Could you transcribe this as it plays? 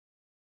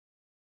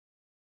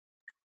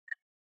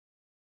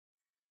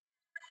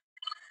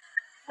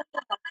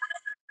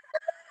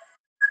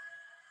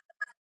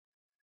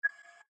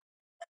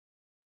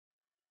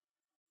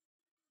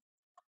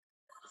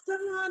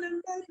someone to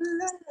make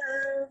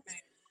love.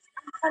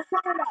 I'm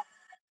sorry.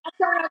 I'm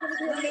sorry. I'm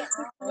gonna do it.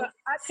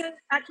 I can't.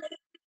 I'm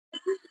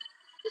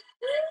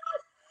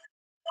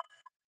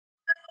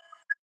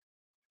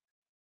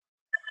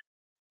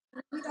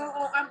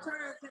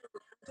trying to.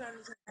 I'm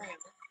trying to.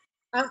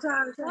 I'm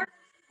trying to.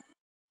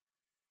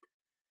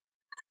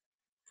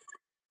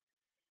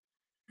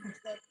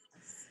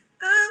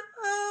 I'm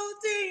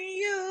holding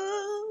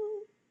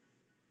you.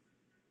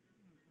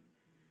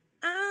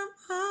 I'm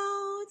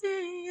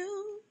holding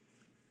you.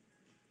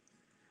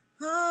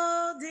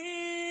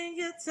 Holding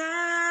you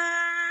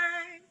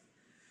tight.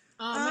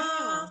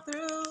 All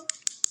through.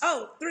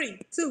 Oh, 3,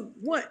 2,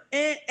 1,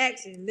 and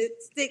action.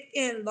 Lipstick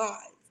and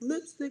lies.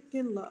 Lipstick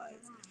and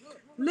lies.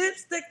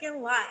 Lipstick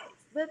and lies.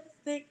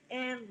 Lipstick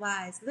and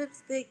lies.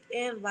 Lipstick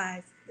and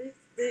lies.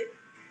 Lipstick.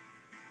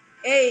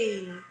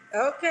 Hey.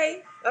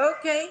 Okay.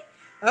 Okay.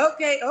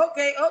 Okay.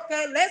 Okay.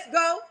 Okay. Let's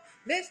go.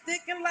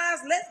 Lipstick and lies.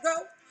 Let's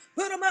go.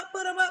 Put them up.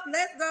 Put them up.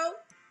 Let's go.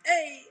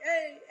 Hey.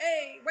 Hey.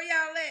 Hey. Where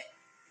y'all at?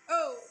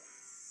 Oh.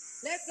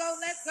 Let's go.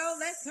 Let's go.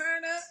 Let's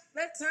turn up.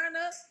 Let's turn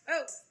up.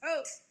 Oh.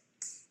 Oh.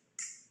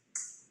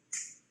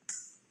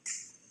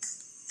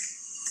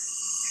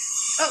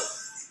 Oh.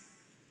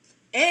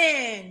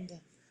 And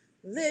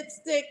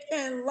lipstick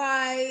and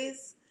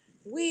lies.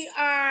 We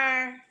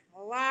are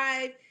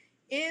live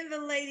in the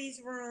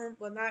ladies' room.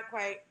 Well, not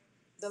quite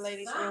the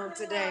ladies' room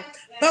today,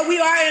 but we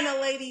are in a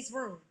ladies'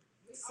 room.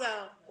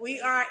 So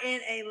we are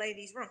in a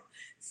ladies' room.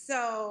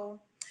 So,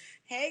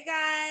 hey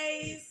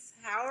guys,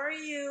 how are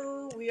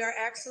you? We are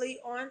actually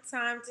on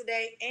time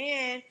today,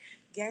 and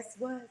guess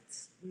what?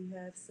 We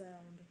have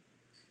sound.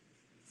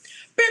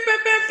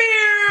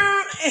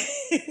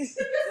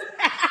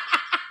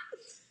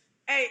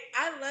 Hey,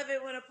 I love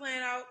it when a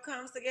plan out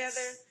comes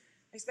together,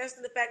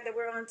 especially the fact that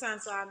we're on time.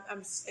 So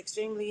I'm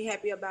extremely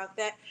happy about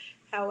that.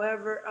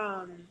 However,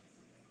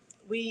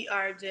 we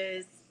are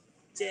just,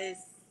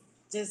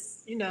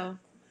 just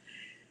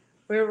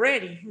we're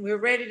ready. We're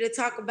ready to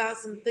talk about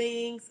some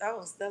things.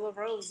 Oh, Stella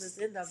Rose is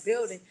in the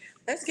building.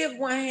 Let's give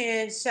one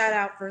hand shout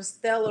out for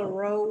Stella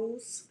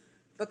Rose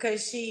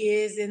because she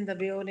is in the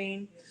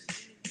building.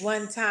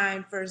 One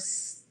time for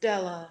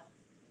Stella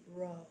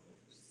Rose.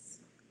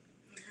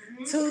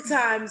 2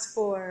 times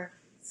for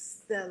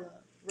Stella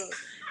Rose.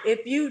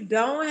 If you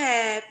don't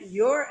have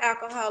your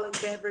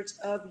alcoholic beverage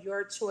of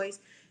your choice,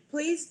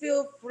 please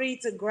feel free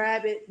to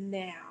grab it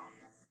now,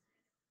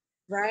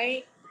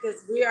 right?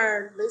 Because we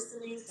are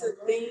listening to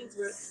things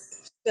with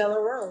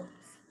Stella Rose.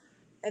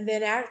 And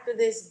then after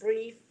this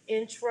brief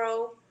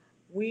intro,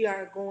 we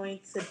are going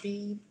to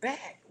be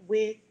back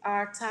with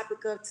our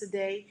topic of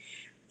today.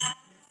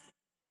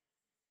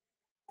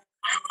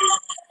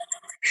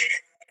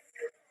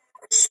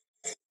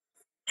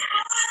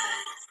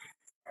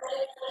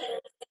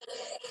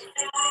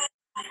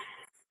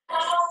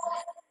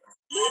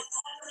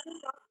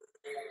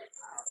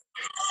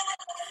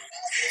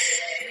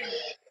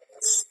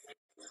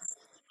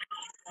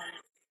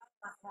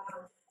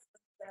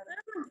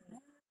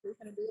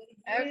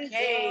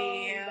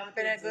 Okay, I'm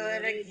gonna do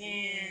it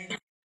again.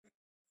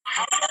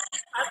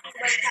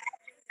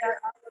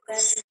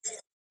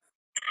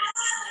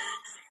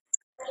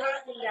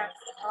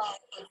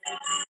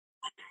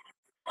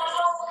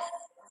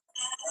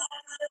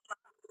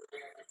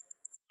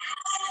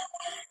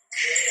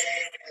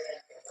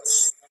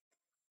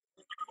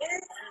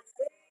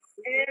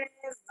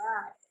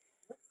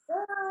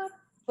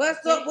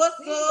 What's up? What's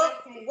up?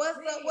 What's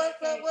up?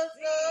 What's up? What's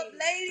up,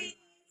 ladies?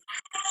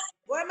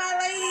 Where my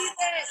ladies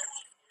at?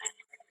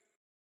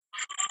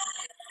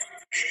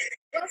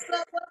 What's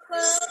up?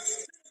 What's up? Do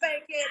the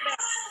bankhead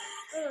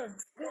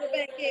bounce. Do the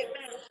bankhead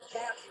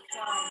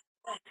bounce.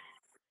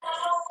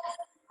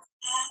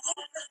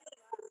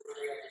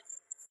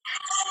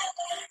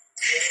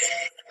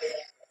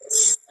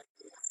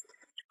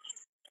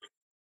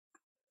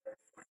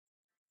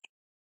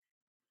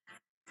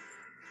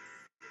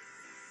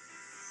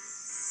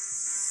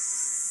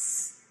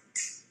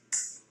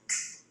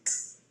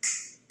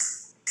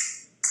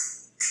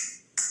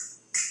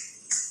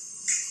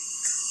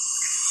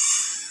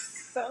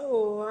 So,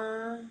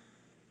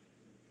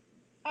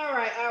 All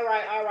right, all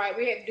right, all right.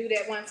 We had to do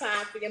that one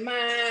time for your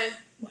mind.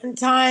 one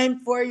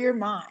time for your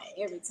mind.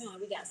 Every time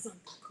we got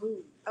something cool.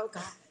 Oh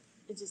God,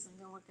 it just ain't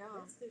gonna work out.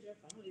 That's because your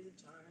phone isn't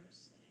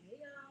charged.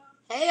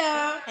 Hey y'all. Hey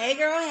y'all. Hey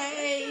girl.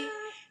 Hey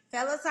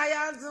fellas. How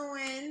y'all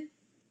doing?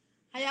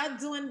 How y'all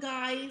doing,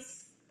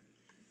 guys?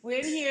 We're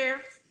in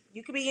here.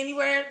 You could be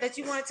anywhere that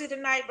you want to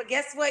tonight, but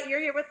guess what? You're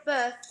here with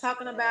us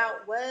talking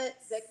about what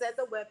sex as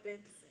a weapon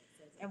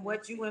and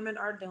what you women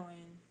are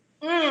doing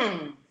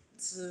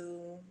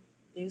to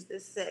use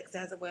this sex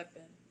as a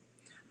weapon.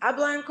 I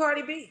blame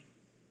Cardi B.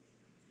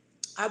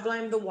 I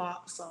blame the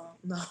WAP song.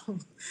 No,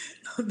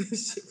 no,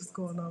 this shit was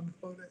going on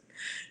before that.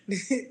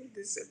 This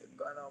shit been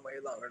going on way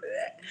longer than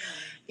that.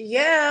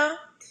 Yeah,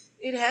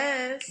 it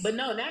has. But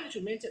no, now that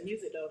you mentioned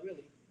music though,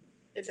 really.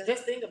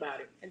 Just think about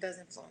it. It does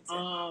influence it.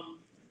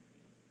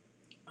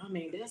 I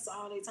mean, that's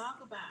all they talk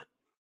about.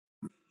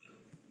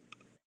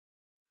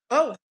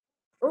 Oh,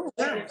 oh,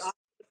 That is all gosh.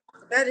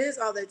 they talk That is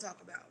all they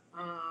talk about.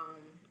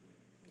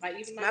 Like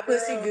even my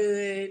pussy girl,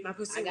 good, my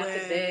pussy I got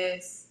wet. the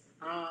best.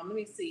 Let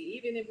me see.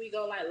 Even if we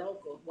go like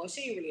local, well,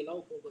 she ain't really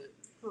local, but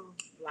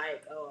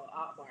like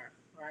Akbar,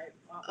 right?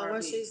 Akbar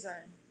what B. she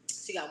saying?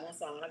 She got one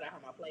song. I got her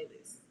on my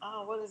playlist.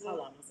 Oh, what is it?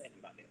 Hold on, I'm saying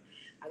about that.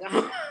 I got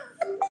her.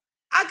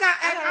 I got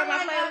her on my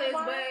like playlist,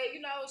 Akbar. but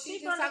you know, she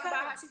just talk about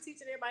how she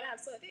teaching everybody how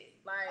to suck dick.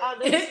 Like,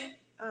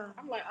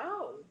 I'm like,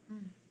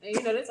 and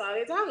you know, that's all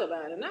they talk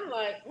about, and I'm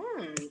like,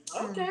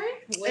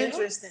 okay, well,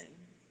 interesting.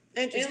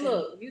 And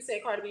look, you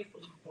said Cardi B for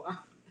a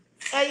while.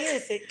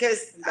 Yes,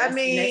 because I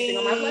mean, next thing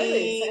on my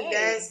playlist.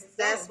 Hey,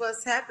 that's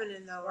what's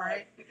happening though,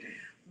 right?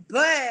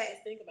 But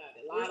just think about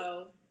it,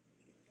 Lotto.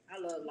 I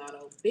love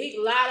Lotto. Big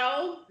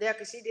Lotto. Yeah,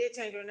 because she did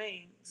change her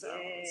name, so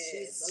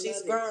yes,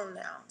 she's grown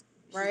now,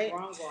 right?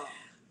 She's grown.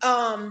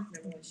 Remember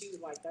when she was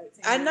like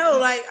 13? I know,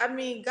 like, I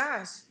mean,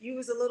 gosh, you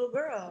was a little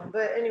girl.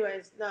 But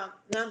anyways, no,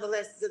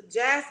 nonetheless, the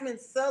Jasmine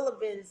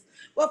Sullivan's.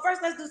 Well,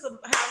 first let's do some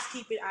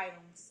housekeeping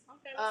items.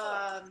 Okay.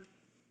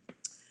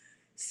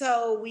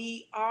 So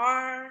we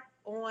are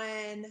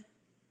on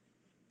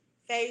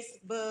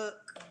Facebook,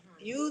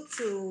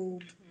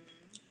 YouTube,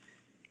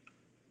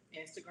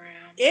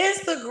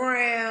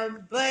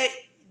 Instagram, but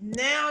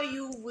now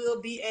you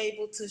will be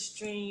able to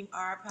stream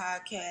our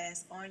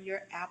podcast on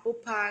your Apple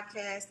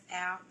Podcast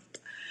app.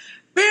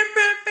 And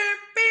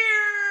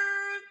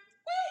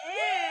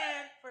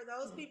for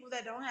those people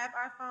that don't have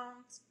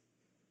iPhones,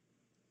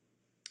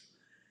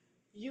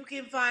 you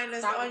can find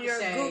us on your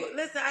Google.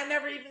 Listen, I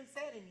never even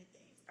said anything.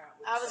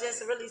 I was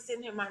just really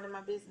sitting here minding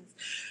my business.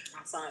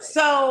 I saw it.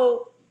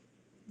 So,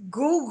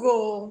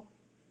 Google,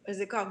 is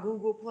it called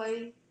Google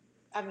Play?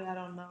 I mean, I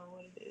don't know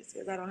what it is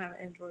because I don't have an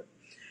Android.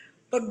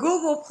 But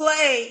Google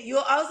Play, you'll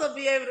also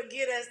be able to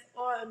get us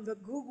on the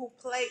Google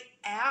Play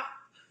app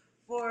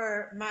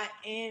for my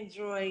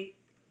Android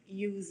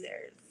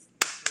users.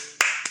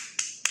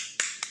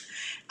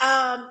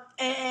 Why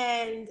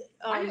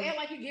you act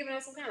like you're giving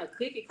us some kind of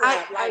cookie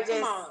crap?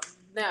 Come on,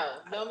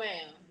 no,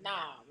 man,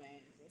 nah, man.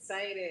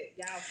 Say that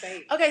y'all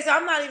say. Okay, so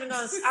I'm not even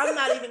gonna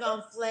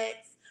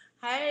flex.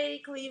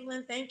 Hey,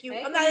 Cleveland, thank you.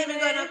 I'm not even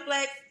gonna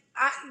flex.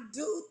 I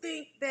do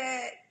think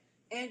that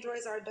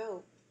Androids are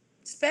dope,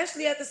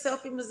 especially at the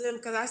Selfie Museum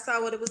because I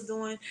saw what it was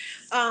doing.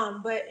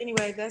 But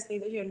anyway, that's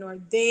neither here nor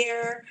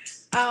there.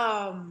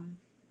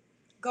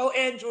 Go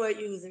Android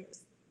users.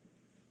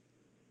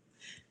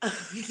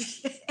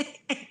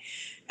 Hey,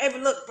 but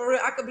look, for real,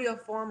 I could be a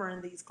farmer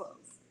in these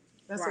clothes.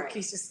 That's what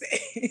Keisha said.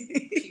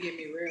 She give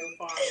me real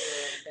farm girl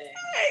thing.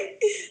 Hey,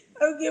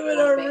 I'm giving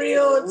her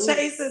real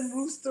chasing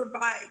rooster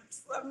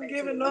vibes. I'm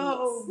giving the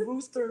whole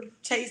rooster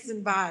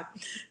chasing vibe.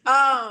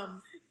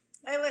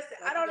 Hey, listen,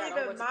 I don't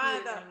even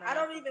mind though. I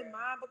don't even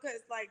mind because,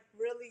 like,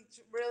 really,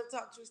 real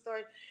talk, true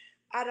story.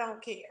 I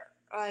don't care.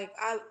 Like,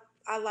 I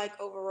like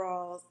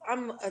overalls.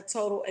 I'm a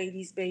total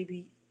 '80s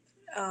baby.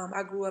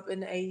 I grew up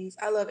in the '80s.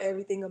 I love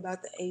everything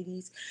about the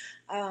 '80s,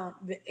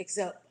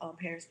 except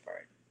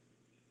Harrisburg.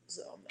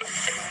 So,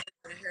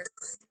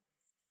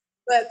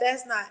 but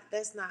that's not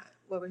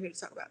what we're here to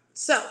talk about.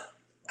 So,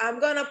 I'm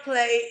gonna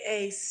play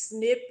a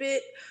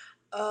snippet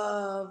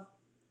of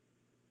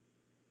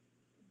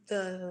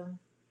the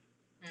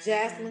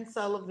Jasmine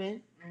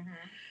Sullivan,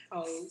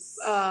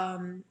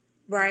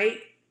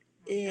 right?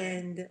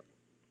 And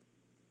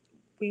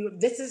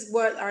this is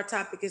what our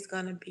topic is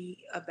gonna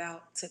be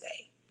about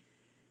today.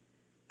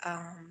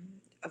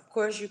 Of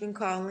course, you can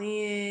call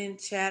in,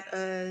 chat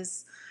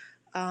us.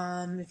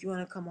 If you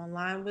want to come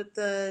online with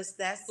us,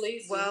 that's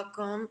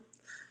welcome.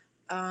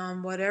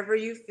 Whatever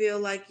you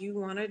feel like you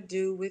want to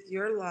do with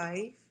your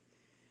life,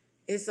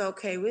 it's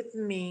okay with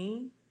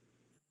me.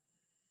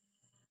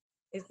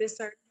 Is this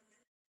our?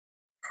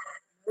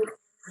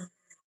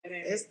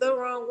 It's the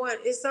wrong one.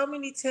 It's so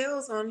many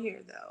tails on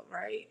here, though,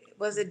 right?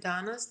 Was it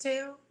Donna's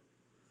tail,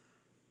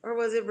 or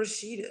was it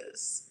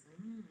Rashida's?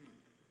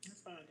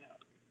 Let's find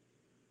out.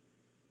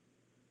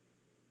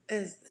 No,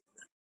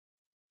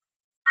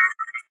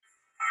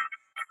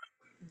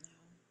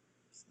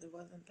 it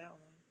wasn't that one.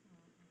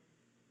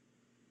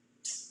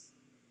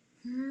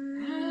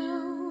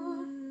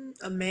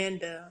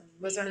 Amanda.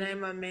 Was her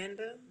name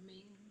Amanda?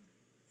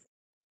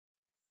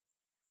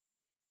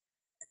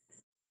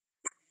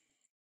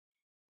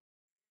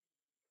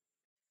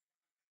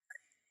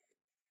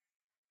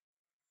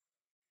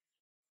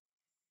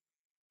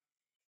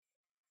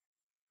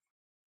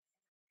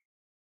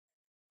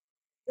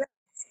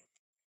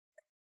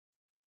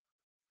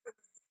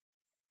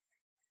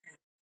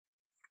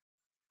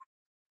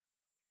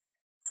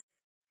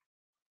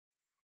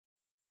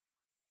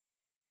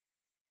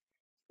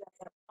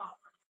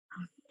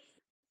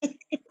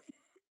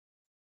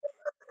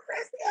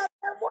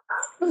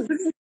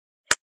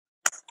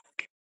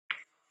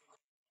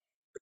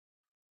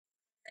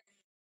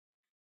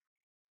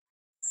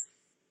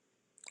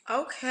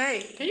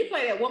 Okay. Can you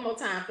play that one more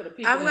time for the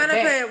people? I'm gonna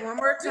play it one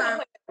more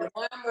time for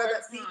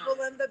the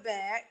people in the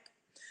back.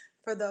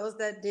 For those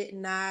that did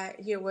not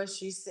hear what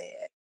she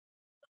said.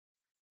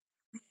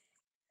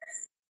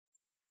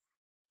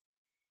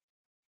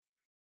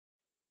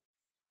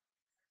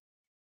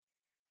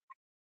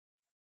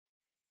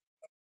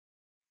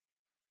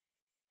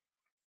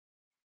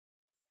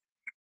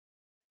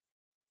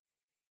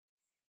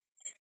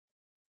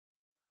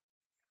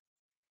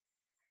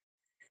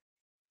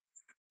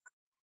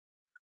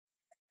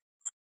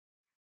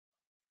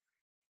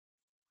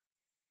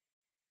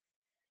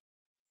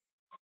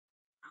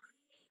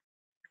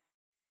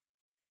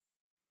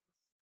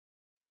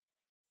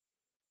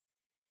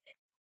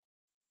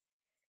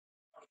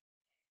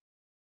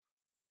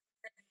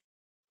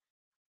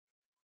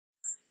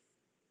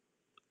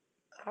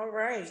 All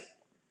right.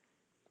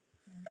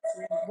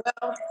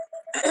 Well,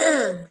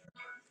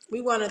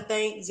 we want to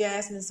thank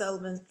Jazmine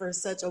Sullivan for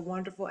such a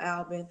wonderful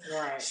album.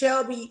 Right.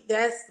 Shelby,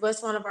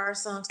 that's one of our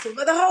songs too.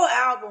 But the whole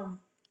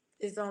album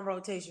is on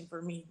rotation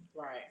for me.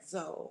 Right.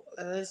 So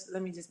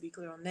let me just be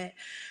clear on that.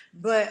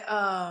 But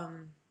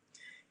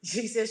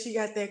she said she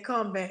got that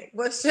comeback.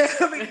 But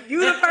Shelby, you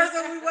the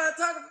person we want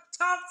to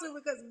talk to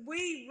because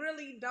we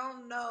really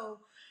don't know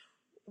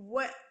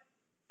what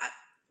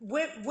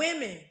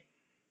women.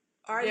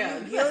 Are you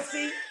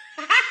guilty?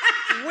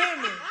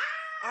 Women,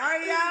 are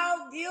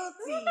y'all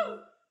guilty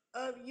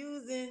of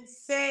using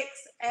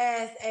sex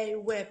as a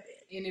weapon?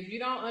 And if you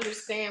don't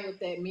understand what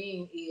that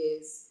means,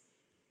 is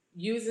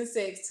using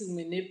sex to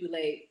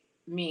manipulate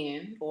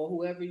men or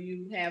whoever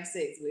you have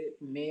sex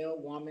with, male,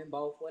 woman,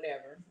 both,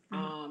 whatever,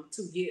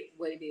 to get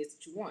what it is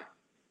that you want.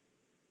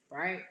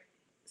 Right?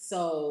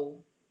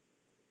 So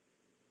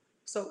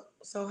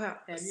how?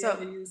 Have you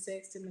ever used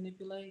sex to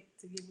manipulate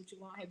to get what you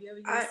want? Have you ever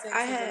used sex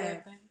as a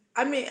weapon?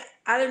 I mean,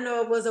 I didn't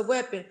know it was a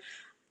weapon.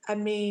 I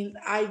mean,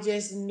 I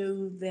just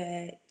knew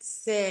that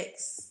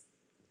sex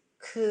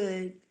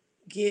could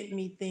get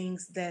me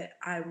things that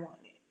I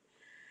wanted.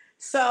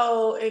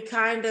 So it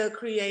kind of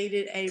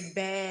created a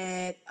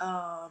bad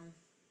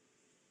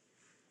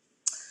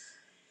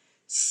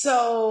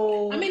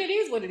so I mean, it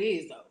is what it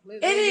is, though.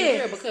 It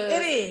is because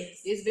it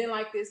is. It's been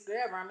like this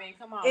forever. I mean,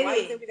 come on. Why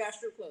do you think we got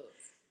strip clubs?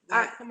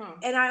 Like, come on.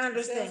 And I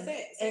understand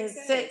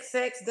that.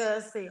 Sex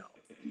does sell.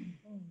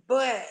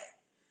 But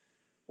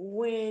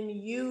when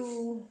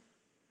you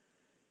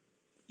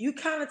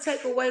kind of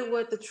take away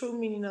what the true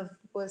meaning of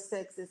what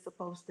sex is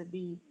supposed to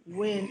be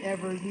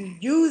whenever you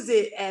use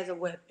it as a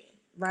weapon,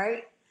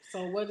 right?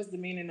 So what is the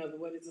meaning of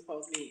what it's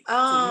supposed to be?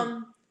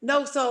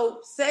 No,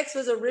 so sex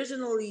was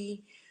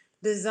originally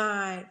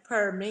designed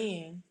per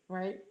man,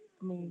 right?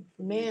 I mean,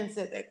 man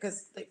said that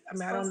because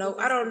I don't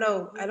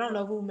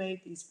know who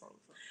made these rules.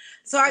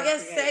 So I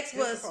guess sex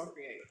was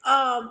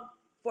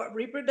for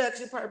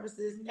reproduction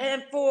purposes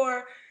and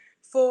for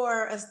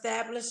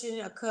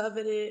establishing a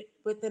covenant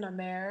within a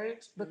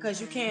marriage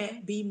because you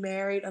can't be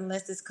married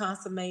unless it's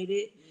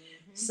consummated.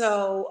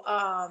 So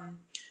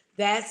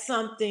that's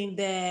something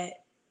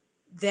that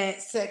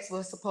sex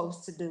was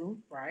supposed to do,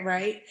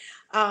 right?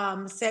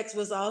 Sex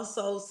was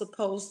also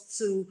supposed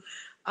to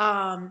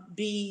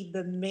be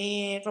the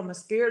man from a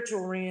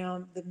spiritual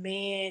realm, the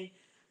man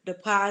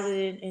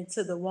deposited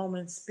into the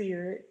woman's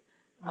spirit,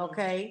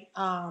 okay?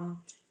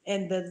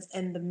 And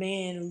the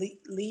man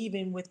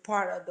leaving with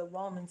part of the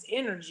woman's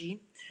energy,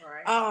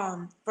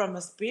 from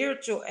a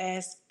spiritual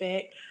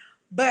aspect.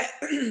 But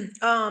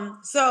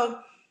so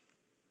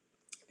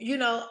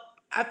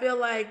I feel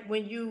like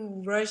when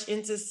you rush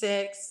into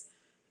sex,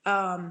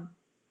 I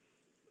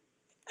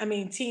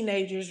mean,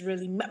 teenagers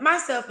really,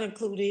 myself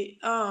included.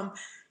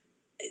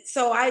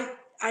 So I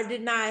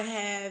did not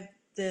have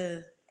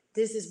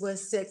this is what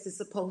sex is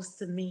supposed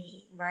to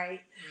mean,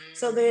 right?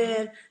 So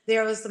then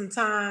there was some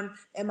time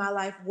in my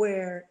life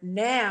where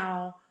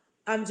now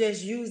I'm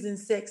just using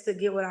sex to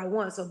get what I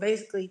want. So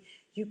basically,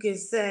 you can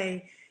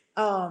say,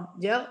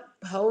 yep,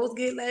 hoes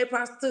get laid,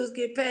 prostitutes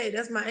get paid.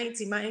 That's my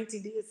auntie. My auntie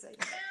did say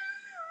that.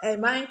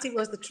 And my auntie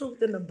was the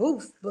truth in the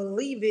booth,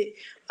 believe it.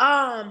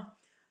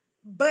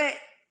 But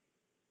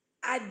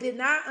I did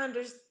not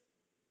understand.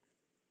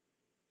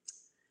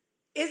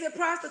 Is it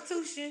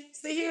prostitution?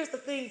 See, here's the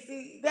thing.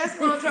 See, that's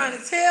what I'm trying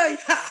to tell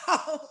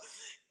y'all.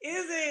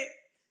 Is it,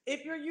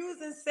 if you're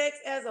using sex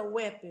as a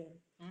weapon,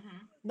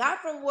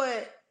 not from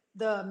what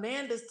the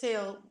Amanda's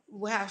tell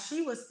how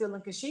she was feeling,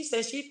 because she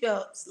said she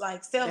felt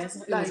like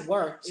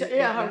work.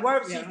 Her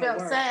work. She felt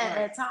sad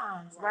at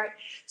times, right?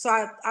 So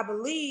I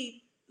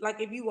believe,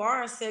 like, if you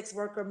are a sex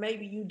worker,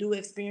 maybe you do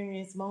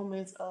experience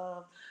moments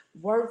of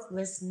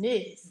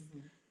worthlessness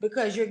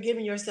because you're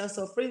giving yourself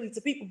so freely to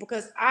people.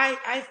 Because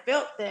I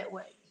felt that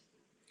way.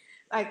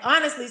 Like,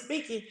 honestly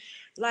speaking,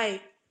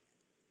 like,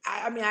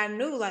 I mean, I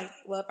knew, like,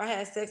 well, if I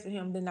had sex with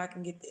him, then I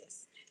can get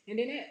this. And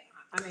then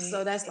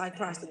so that's like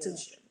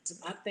prostitution.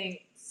 I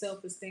think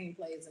self-esteem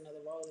plays another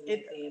role in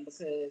that thing,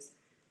 because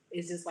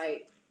it's just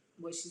like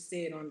what she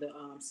said on the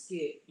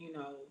skit,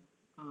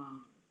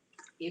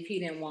 if he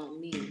didn't want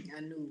me, I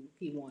knew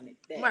he wanted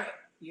that. Right.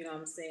 You know what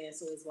I'm saying?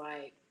 So it's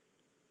like,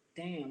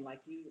 damn,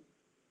 like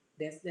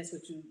that's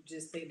what you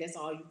just think, that's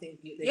all you think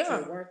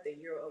you're worth, and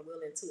you're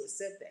willing to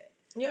accept that.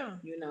 Yeah.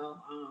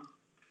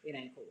 It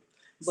ain't cool.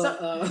 But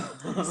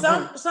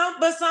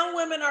some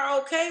women are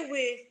okay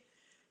with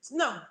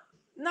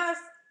not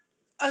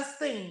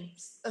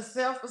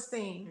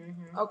self-esteem.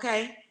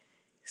 Okay.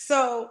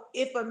 So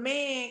if a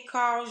man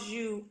calls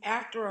you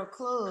after a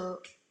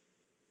club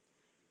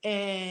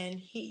and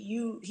he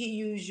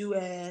used you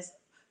as,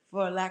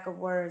 for lack of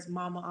words,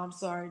 mama, I'm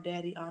sorry,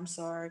 daddy, I'm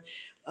sorry,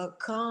 a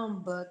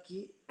cum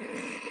bucket.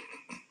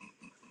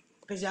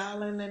 Because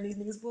y'all ain't letting these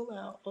niggas pull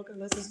out. Okay,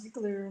 let's just be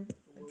clear.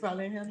 They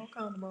probably ain't have no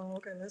condom on.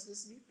 Okay, let's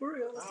just be for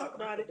real. Let's talk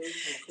about it.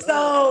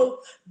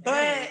 So,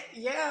 but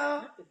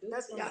yeah,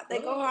 they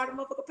go hard,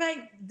 motherfucker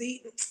pay.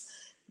 Deep,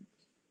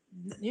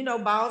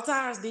 ball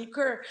tires, deep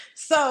curve.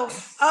 So,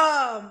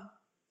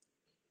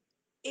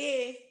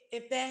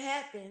 if that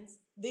happens,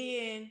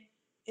 then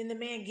and the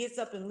man gets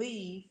up and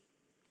leave,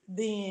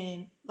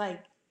 then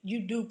like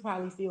you do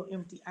probably feel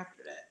empty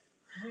after that.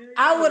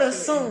 I would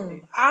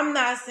assume. I'm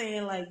not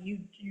saying like you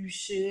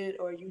should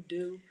or you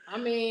do. I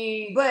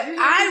mean, but you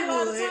hear I people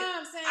all would. the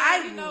time saying,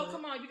 I you know, would.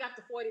 come on, you got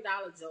the $40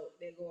 joke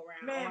that go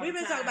around. Man, we've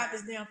been talking about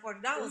this damn $40.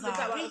 We've been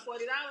talking about the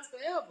 $40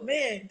 forever.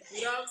 Man,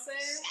 you know what I'm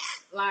saying?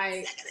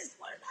 Like, second is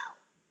 $40.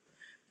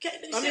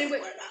 Can't do shit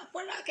with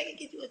 $40. $40 can't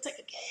get you a tank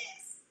of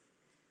gas.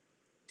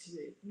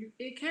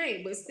 It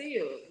can't, but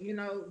still, you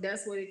know,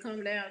 that's what it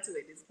comes down to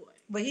at this point.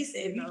 But he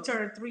said, if you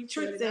turn 3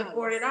 tricks $40. at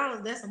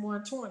 $40, that's a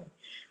 $120.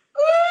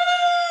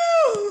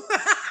 Ooh!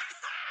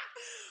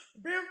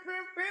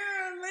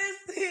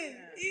 Listen,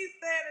 he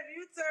said if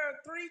you turn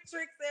 3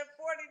 tricks at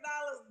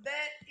 $40,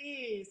 that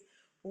is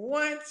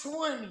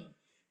 $120.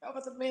 That's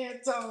what the man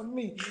told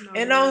me. You know,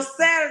 and on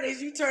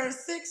Saturdays, you turn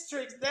 6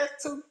 tricks,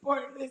 that's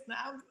 $240. Listen,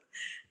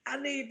 I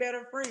need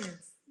better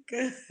friends.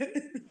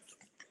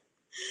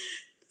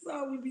 That's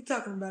all we be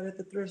talking about at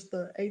the thrift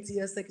store.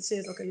 ATS second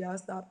chance. Okay, y'all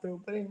stop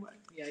through. But anyway.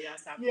 Yeah, y'all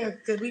stop through. Yeah,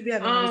 because we be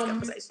having these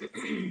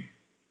conversations.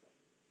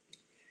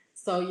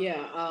 So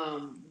yeah,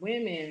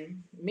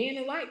 women, men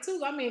alike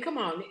too. I mean, come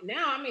on.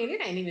 Now, I mean,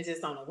 it ain't even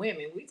just on the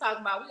women. We always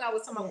talking about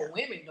what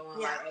women doing.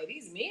 Yeah. Like, hey,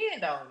 these men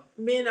don't.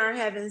 Men are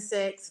having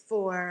sex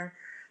for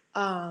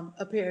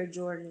a pair of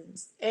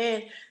Jordans,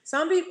 and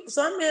some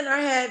men are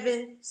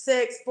having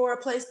sex for a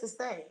place to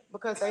stay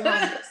because they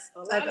homeless.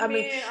 Like, I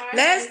mean,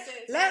 let's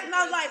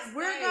not like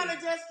we're gonna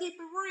just keep it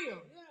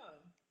real.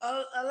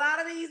 Yeah, a lot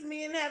of these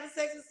men having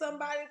sex with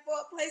somebody for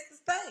a place to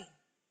stay.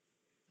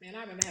 Man,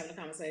 I remember having a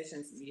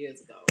conversation some years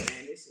ago,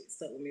 man. This shit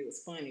stuck with me. It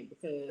was funny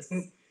because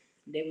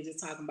they were just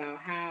talking about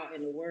how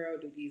in the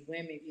world do these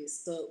women get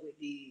stuck with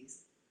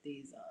these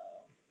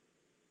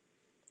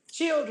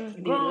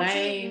children, these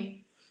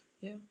lame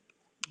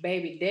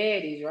baby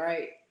daddies,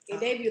 right? And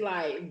they be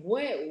like,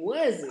 what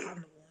was it? I'm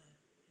the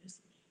one.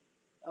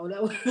 Oh,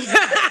 that was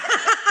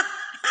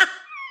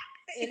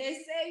and they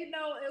say, you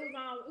know, it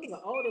was an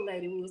older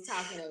lady who was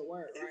talking at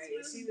work, right?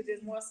 And she was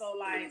just more so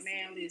like,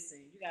 man, listen,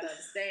 you gotta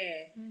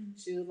understand.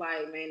 She was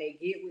like, man, they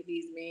get with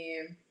these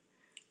men,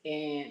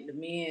 and the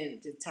men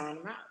just turn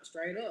them out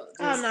straight up.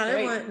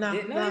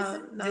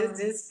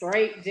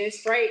 Just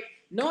straight.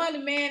 Knowing the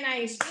man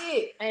ain't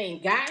shit,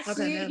 ain't got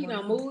shit. He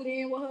done moved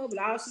in with her, but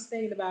all she's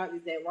thinking about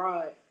is that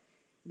rod.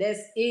 That's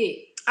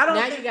it.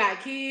 Now you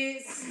got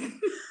kids.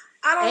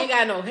 Ain't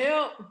got no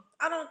help.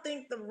 I don't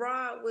think the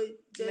rod would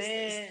just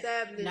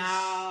establish.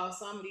 No,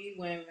 some of these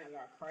women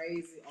are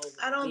crazy over the D.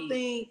 I don't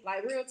think,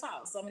 like, real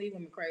talk. Some of these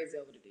women crazy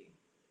over the D.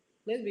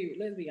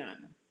 Let's be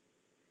honest.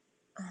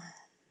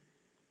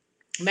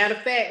 Matter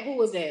of fact, who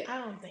was that? I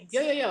don't think so.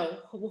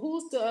 Yo.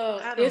 Who's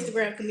the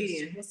Instagram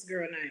comedian? What's the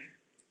girl name?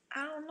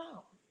 I don't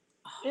know.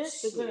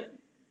 Instagram.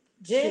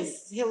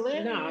 Jess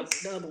Hilarious. No,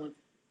 the other one,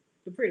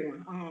 the pretty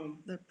one.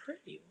 The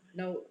pretty one.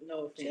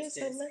 No offense.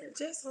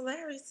 Jess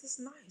Hilarious is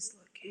nice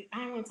looking. I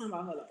don't want to talk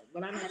about her though,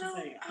 but I know what you're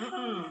saying.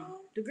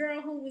 The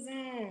girl who was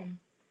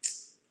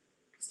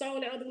stole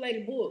the other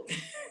lady book.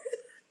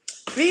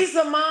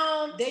 Visa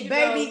Mom,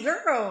 baby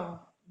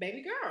girl.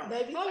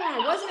 Hold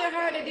on, wasn't it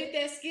her that did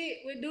that skit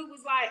when dude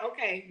was like,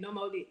 okay, no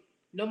more dick.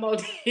 No,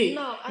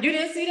 you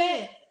didn't see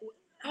that?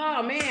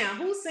 Oh man,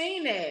 who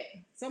seen that?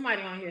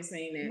 Somebody on here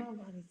seen that.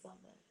 Nobody saw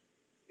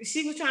that.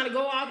 She was trying to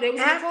go off. They was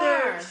after in the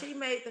car. She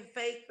made the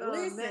fake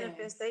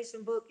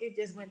manifestation book. It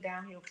just went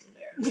downhill from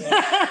there.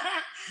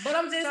 But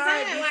I'm just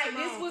saying, like,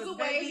 this was a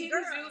way he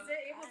was using.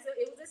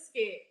 It was a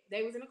skit.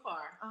 They was in the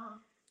car,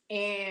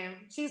 and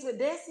she was with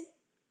Desi.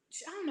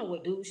 I don't know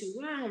what dude she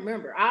was. I don't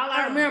remember. All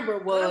I remember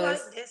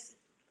was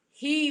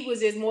he was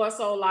just more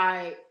so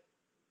like,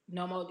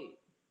 no more dick.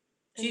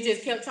 She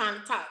just kept trying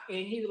to talk,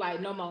 and he was like,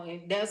 no more.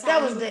 And that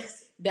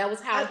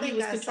was how he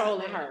was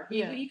controlling her.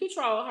 He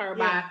controlled her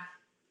by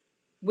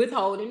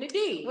withholding the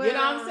D. Well, you know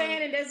what I'm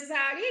saying? And that's just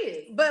how it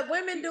is. But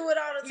women do it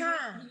all the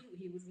time.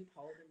 He was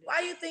withholding the D.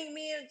 Why you think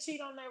men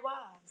cheat on their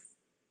wives?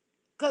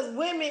 Because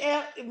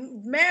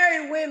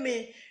married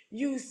women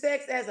use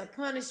sex as a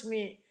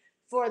punishment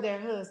for their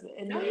husband,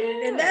 and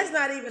that's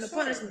not even a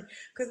punishment.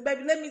 Because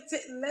baby,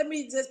 let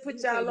me just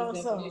put y'all on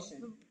something.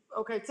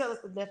 Okay, tell us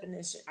the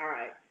definition. All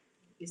right,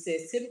 it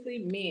says typically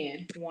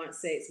men want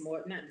sex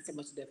more. Not so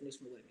much the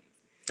definition of women.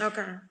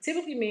 Okay.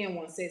 Typically, men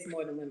want sex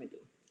more than women do.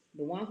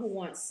 The one who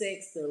wants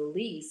sex the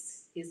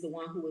least is the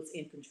one who is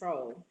in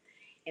control,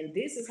 and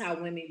this is how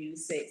women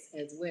use sex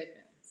as a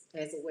weapon,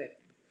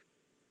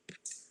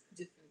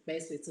 just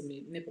basically to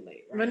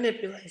manipulate. Right?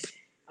 Manipulation.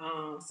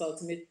 So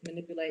to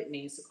manipulate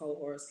means to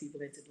coerce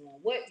people into doing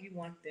what you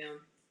want them,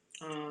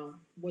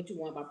 what you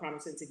want by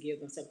promising to give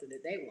them something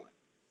that they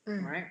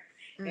want, right?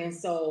 And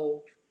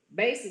so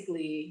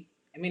basically,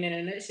 I mean, in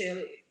a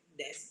nutshell,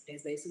 that's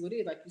basically what it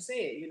is. Like you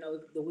said, you know,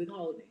 the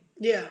withholding.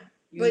 Yeah.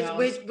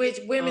 Which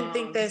women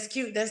think that's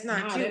cute. That's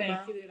not cute. That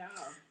ain't cute at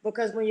all.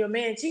 Because when your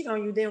man cheat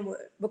on you, then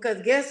what?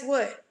 Because guess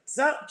what?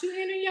 You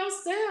enter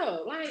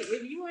yourself. Like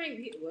if you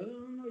ain't, well, I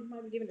don't know, you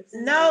might be giving it to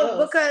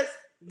because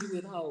you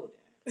withholding.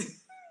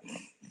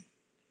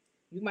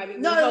 You might be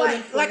No,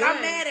 withholding for like one.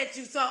 I'm mad at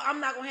you, so I'm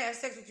not gonna have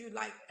sex with you.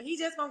 Like he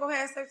just gonna go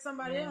have sex with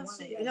somebody Man, else.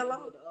 one Shit, ain't got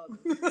hello.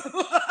 nothing to do with the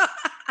other.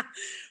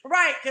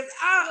 Right, cause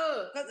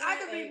Look, I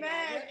could be ain't got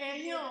mad nothing at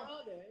to do him with the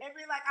other. and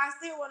be like, I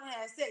still want to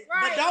have sex,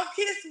 Right. but don't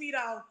kiss me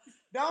though.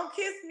 Don't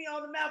kiss me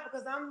on the mouth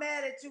because I'm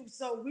mad at you.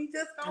 So we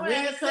just And gonna when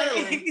have you sex.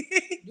 cuddling,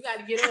 you got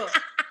to get up.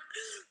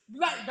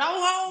 Like,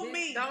 don't hold Bitch,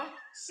 me. don't-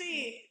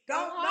 Shit,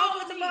 don't don't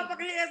hold put your me.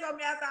 motherfucking hands on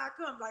me after I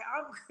come. Like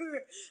I'm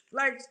good,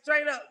 like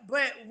straight up.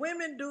 But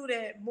women do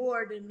that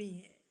more than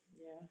men.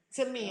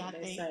 Yeah. To me, That's I what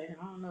they think. say.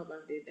 I don't know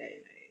about this day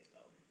and age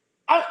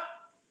though. Oh,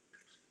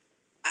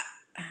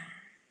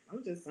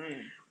 I'm just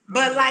saying.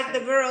 but like the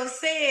girl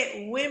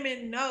said,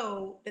 women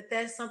know that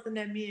that's something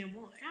that men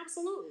want.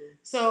 Absolutely.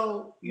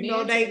 So you know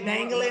Men they say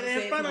dangle it more-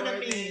 in front of the more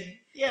men. than-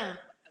 Yeah,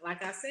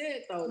 Like I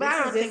said though, but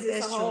I don't think this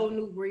that's a whole true.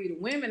 new breed of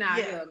women out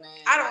Yeah. here,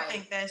 man. I don't Like,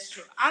 think that's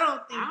true. I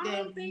don't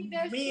think think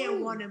that's men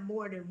true. want it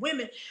more than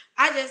women.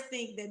 I just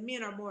think that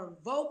men are more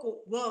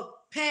vocal.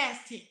 Well,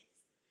 past tense.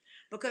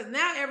 Because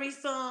now every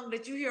song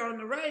that you hear on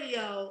the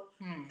radio,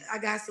 I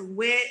got some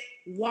wet,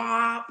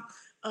 WAP,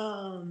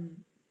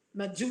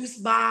 my juice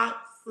box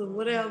or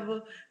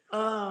whatever.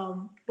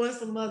 What's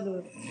some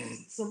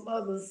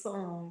other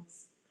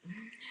songs?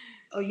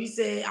 Oh, you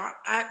said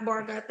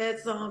Akbar got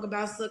that song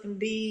about sucking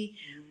D.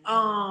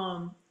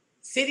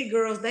 City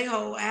Girls, they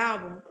whole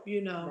album,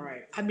 you know.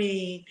 Right. I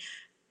mean,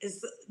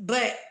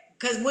 but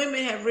because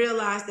women have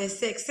realized that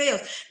sex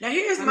sells. Now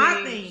here's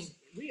my thing.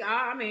 We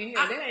are. I mean,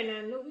 hell, that ain't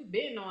nothing new. We've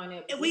been knowing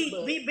that. We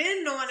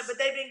been knowing it, but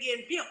they've been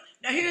getting pimped.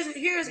 Now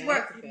here's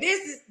where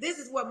this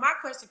is what my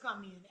question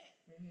come in at.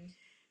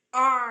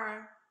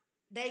 Are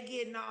they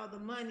getting all the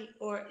money,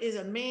 or is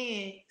a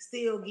man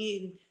still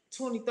getting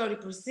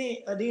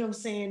 20-30% of them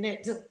saying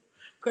that too?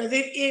 Because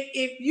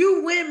if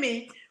you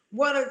women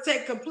want to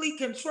take complete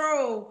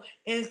control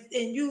and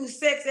use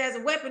sex as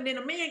a weapon, then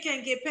a man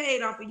can't get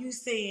paid off of you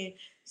saying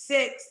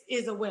sex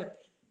is a weapon.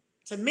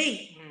 To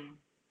me.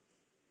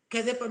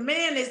 Because if a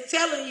man is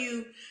telling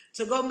you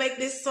to go make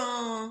this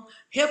song,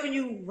 helping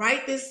you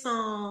write this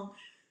song,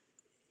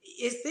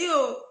 it's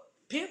still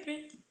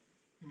pimping.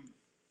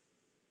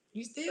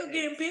 You still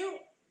getting pimped.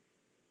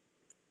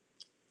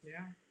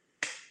 Yeah,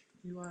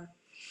 you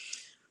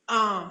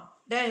are.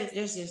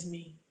 That's just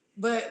me.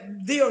 But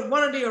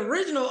one of the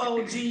original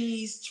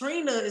OGs,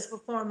 Trina, is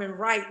performing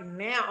right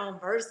now on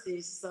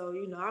Versus. So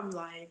you know, I'm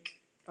like,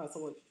 oh,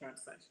 so what you trying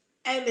to say?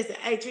 Hey, listen,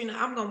 hey Trina,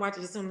 I'm gonna watch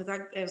it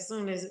as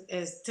soon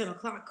as 10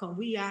 o'clock come.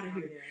 We out of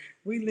here. Yeah.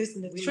 We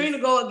listen to Trina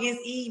go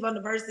against Eve on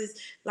the Verses.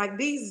 Like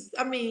these,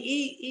 I mean,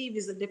 Eve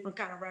is a different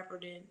kind of rapper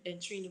than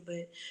Trina,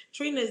 but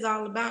Trina is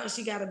all about.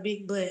 She got a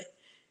big butt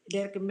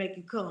that can make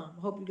you come.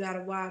 Hope you got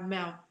a wide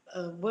mouth.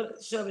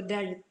 Shove it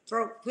down your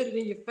throat, put it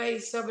in your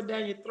face, shove it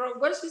down your throat.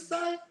 What she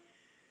say?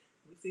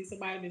 We see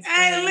somebody that's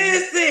hey,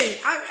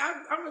 listen,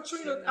 I'm a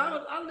Trina.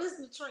 I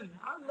listen to Trina.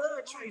 I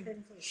love Trina.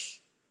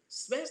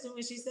 Especially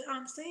when she said,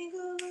 I'm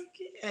single.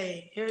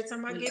 Hey, every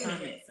time I get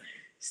mad.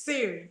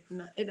 Siri.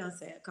 No, it doesn't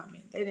say a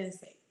comment. They didn't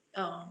say.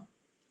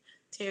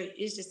 Terry,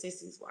 it's just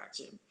this is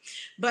watching.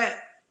 But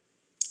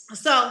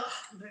so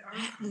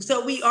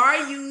we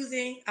are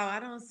using, I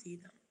don't see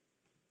them.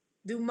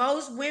 Do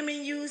most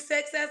women use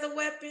sex as a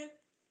weapon?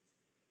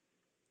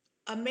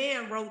 A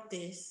man wrote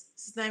this.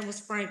 His name was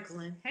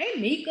Franklin. Hey,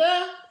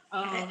 Mika.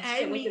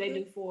 Hey, what Mika. did they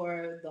do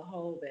for the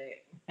whole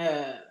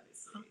back?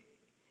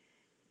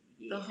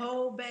 The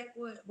whole back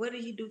what? What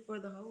did he do for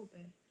the whole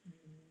back?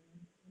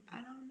 I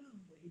don't know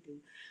what he do.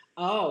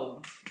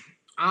 Oh,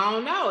 I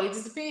don't know. It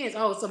just depends.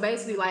 Oh, so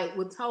basically like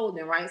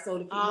withholding, right? So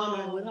the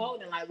woman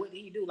withholding, like what did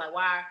he do? Like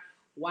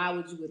why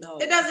would you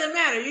withhold? It doesn't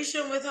matter. You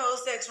shouldn't withhold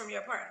sex from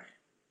your partner.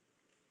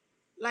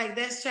 Like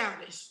that's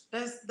childish.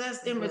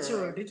 That's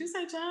immature. Girl, did you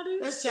say childish?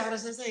 That's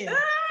childish as hell.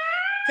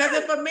 Because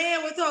if a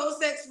man withholds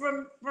sex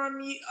from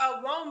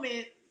a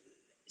woman,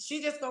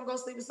 she just gonna go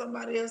sleep with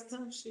somebody else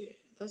too. Shit.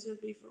 Let's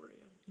just be for real.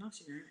 No,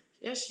 she ain't.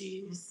 Yes,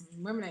 she is.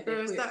 Women ain't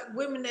that quick.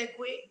 Women that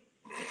quick.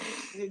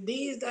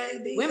 These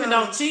days, women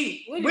don't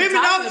cheat. Women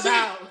don't cheat.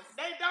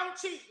 They don't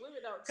cheat. Women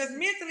don't cheat. Because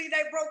mentally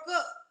they broke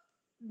up.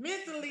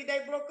 Mentally they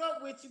broke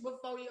up with you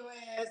before your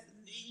ass.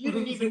 You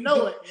didn't even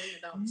know it. Women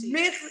don't cheat.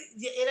 Mentally,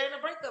 it ain't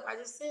a breakup. I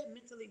just said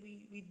mentally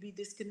we'd be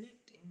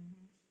disconnected.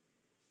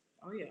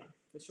 Oh yeah,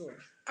 for sure.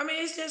 I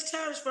mean, it's just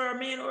childish for a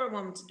man or a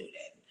woman to do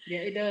that. Yeah,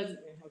 it does.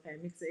 Okay,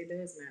 me say it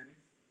does matter.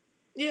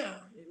 Yeah,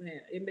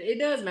 it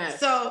does matter.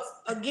 So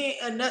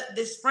again,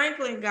 this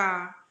Franklin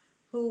guy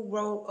who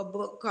wrote a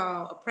book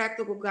called A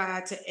Practical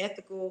Guide to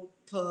Ethical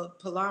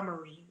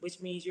Polyamory,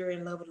 which means you're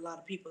in love with a lot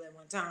of people at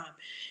one time.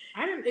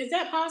 Is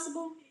that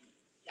possible?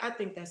 I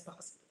think that's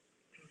possible.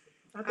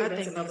 I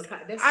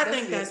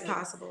think that's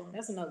possible.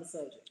 That's another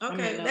subject.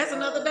 Okay, that's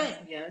another day.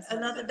 Yeah,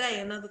 another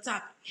day, another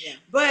topic. Yeah.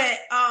 But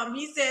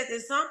he says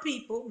that some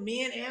people,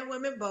 men and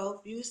women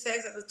both, use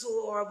sex as a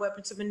tool or a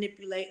weapon to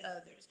manipulate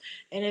others.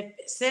 And if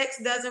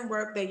sex doesn't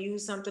work, they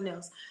use something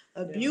else.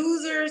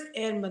 Abusers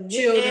and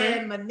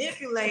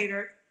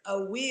manipulator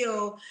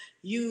will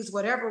use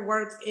whatever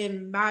works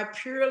in my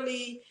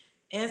purely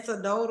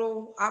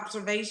anecdotal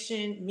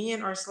observation,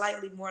 men are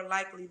slightly more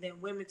likely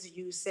than women to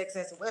use sex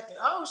as a weapon.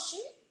 Oh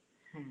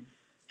shit.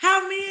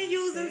 How men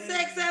using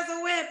sex as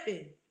a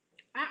weapon?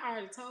 I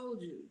already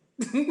told you.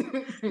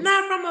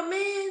 Not from a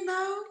man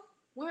though.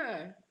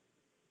 Where?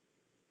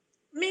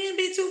 Men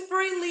be too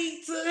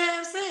friendly to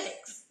have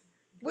sex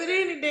with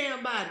any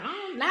damn body.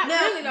 Not now,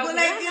 really though. When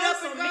But they I get know up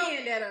some and go,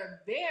 men that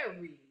are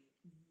very,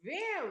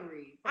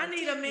 very. I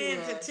need a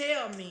man to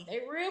tell me. They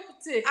real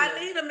particular. I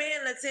need a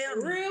man to tell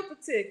me. Real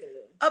particular.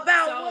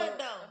 About what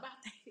though? About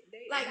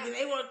like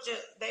they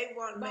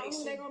want about make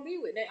who sure. they gonna be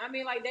with. I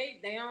mean, like they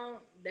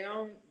don't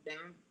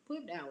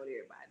put down with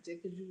everybody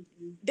just because you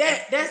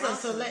that's a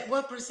select.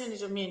 What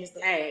percentage of men is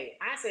that? Hey,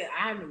 I said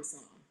I knew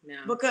some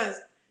now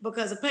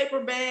because a paper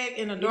bag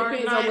and a it dark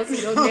depends night. on what's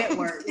in your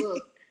network.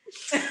 Look,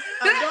 a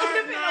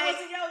dark night.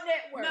 What's in your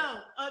network.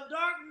 No, a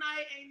dark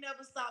night ain't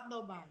never stopped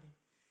nobody.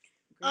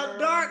 Girl. A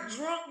dark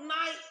drunk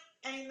night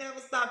ain't never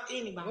stopped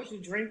anybody. What you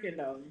drinking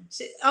though?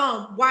 Shit,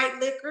 white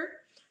liquor.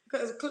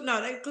 Cause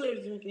no, they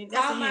clearly drinking.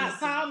 That's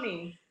Call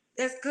me.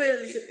 That's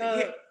clearly.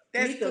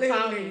 That's Mika, clearly.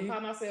 call me.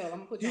 Call myself. I'm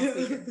gonna put you on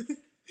speaker.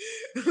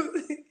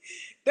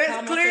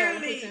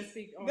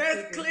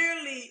 That's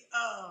clearly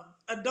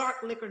a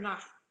dark liquor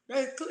night.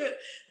 That's clear,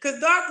 cause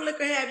dark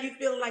liquor have you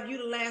feeling like you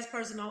the last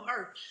person on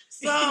earth.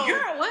 So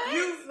girl, what?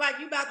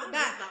 You about to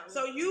die.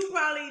 So you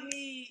probably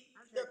need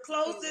the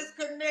closest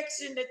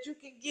connection that you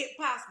can get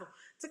possible.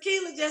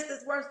 Tequila just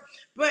as worse,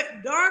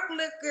 but dark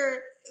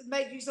liquor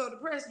make you so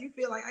depressed you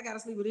feel like I gotta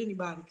sleep with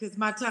anybody because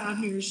my time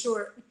here is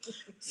short.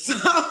 So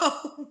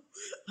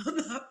I'm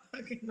not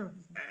fucking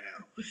them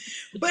now.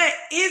 But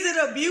is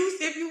it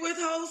abuse if you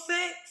withhold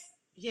sex?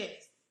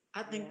 Yes,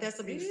 I think that's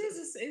abusive.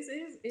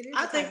 It is.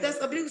 I think that's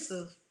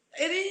abusive.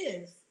 It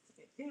is.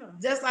 Yeah.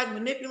 Just like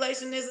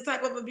manipulation is a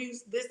type of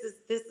abuse, this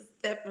is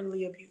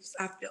definitely abuse.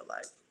 I feel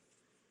like.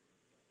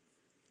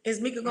 Is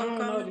Mika gonna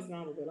call? I don't know this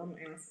number, but I'm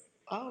gonna answer.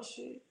 Oh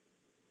shit.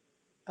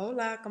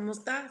 Hola, ¿cómo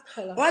estás?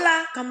 Hello.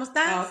 Hola, ¿cómo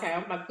estás? Oh, okay,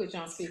 I'm about to put you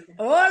on speaker.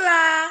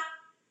 Hola.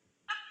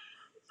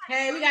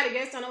 Hey, we got a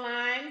guest on the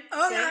line.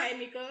 Hola. Say hey,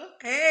 Mika.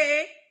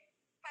 Hey.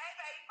 Hey,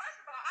 baby. First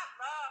of all, I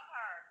love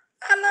her.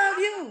 I love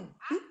you.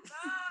 I love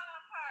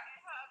her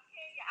and her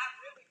opinion. I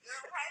really do.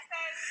 Hey,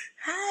 baby.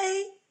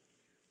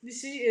 Hey.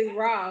 She is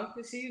raw.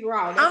 She's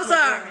raw. I'm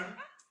sorry.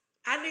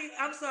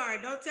 I'm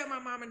sorry. Don't tell my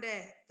mom and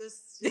dad.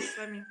 Just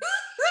let me.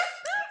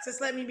 Just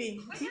let me be.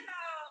 Well, I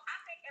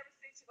think every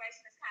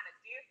situation is kind of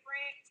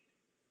different.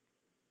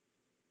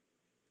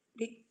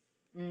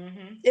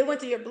 It went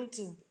to your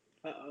Bluetooth.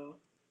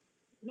 Uh-oh.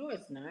 No,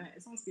 it's not.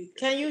 It's on speaker.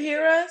 Can you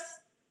hear us?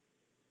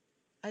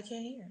 I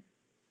can't hear.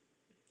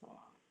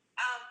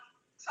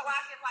 So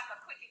I'll give like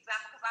a quick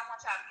example because I want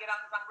y'all to get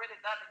on because I'm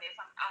really loving this.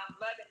 I'm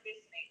loving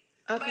listening.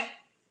 Okay. But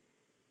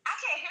I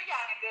can't hear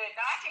y'all any good.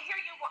 No, I can hear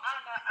you on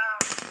the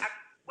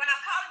when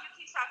I'm calling you,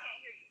 Keisha, I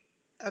can't hear you.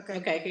 Okay.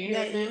 Okay, can you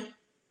hear us now?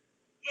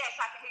 Yes,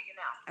 I can hear you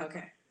now.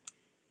 Okay.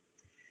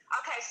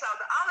 Okay, so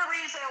the only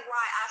reason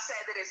why I say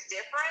that it's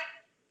different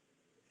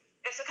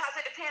is because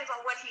it depends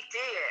on what he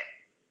did.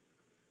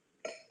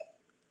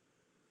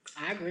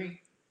 I agree.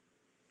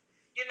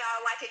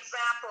 Like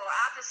example,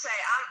 I'll just say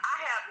I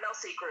have no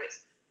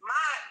secrets.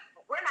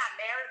 We're not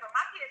married, but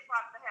my kids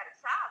probably had a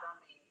child on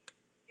me.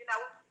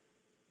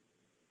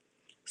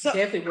 So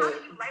definitely how would.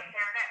 do you lay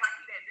there and act like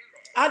you didn't do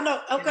that? I know.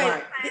 Okay.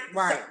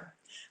 Right.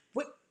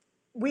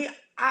 So,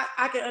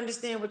 I can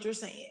understand what you're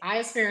saying. I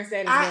experienced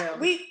that as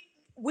well.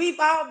 We've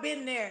all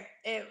been there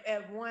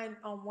at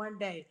one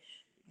day.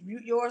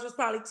 Yours was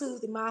probably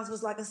Tuesday. Mine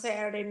was like a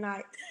Saturday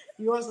night.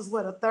 Yours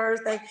was a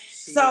Thursday.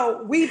 Shit.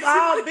 So we've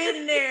all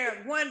been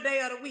there one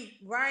day of the week,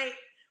 right?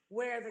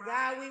 Where the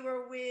guy we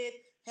were with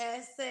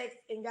had sex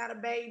and got a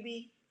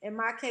baby. In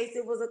my case,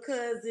 it was a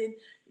cousin.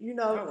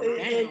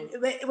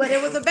 But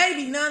it was a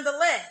baby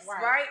nonetheless,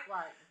 right?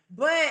 Right.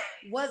 But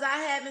was I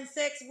having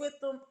sex with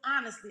them?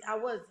 Honestly, I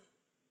wasn't.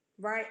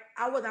 Right?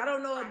 I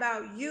don't know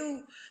about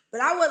you,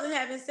 but I wasn't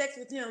having sex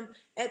with him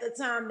at the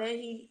time that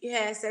he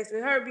had sex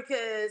with her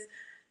because,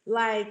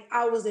 like,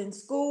 I was in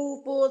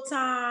school full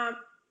time.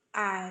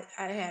 I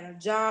had a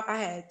job. I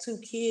had 2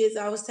 kids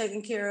I was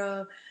taking care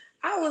of.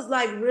 I was,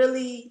 like,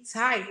 really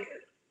tired.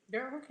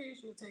 Girl, who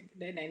cares you take?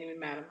 That ain't even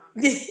matter.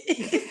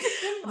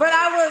 But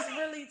I was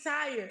really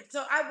tired.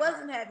 So I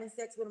wasn't having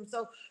sex with him.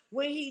 So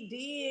when he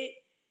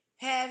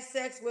did have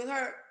sex with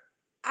her,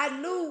 I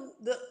knew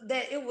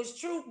that it was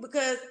true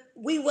because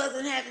we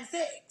wasn't having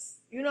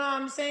sex. You know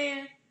what I'm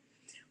saying?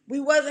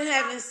 We wasn't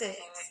having sex.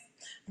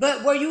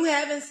 But were you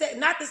having sex?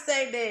 Not to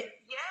say that.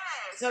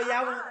 Yes. So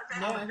y'all was.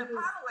 The problem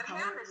with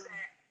him is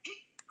that he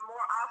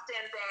more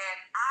often than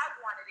I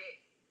wanted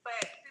it.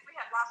 But see, we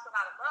had lost a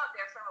lot of love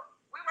there. So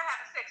we were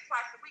having sex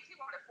twice a week. He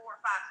wanted 4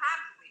 or 5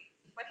 times a week.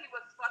 But he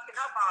was fucking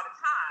up all the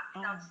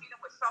time.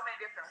 Cheating with so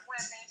many different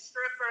women,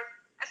 strippers.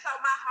 And so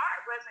my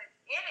heart wasn't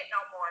in it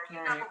no more,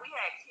 but we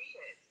had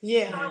kids.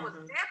 Yeah. So it was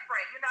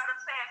different, you know what I'm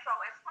saying? So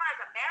as far as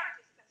a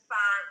marriage is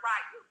concerned,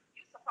 right, you're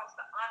supposed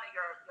to honor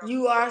your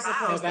You are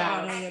supposed to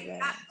honor your vows. You're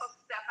not supposed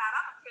to step out.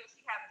 I don't care if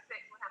she's having sex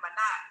with him or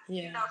not.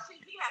 Yeah.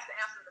 He has to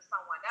answer to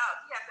someone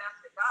else. He has to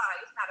answer to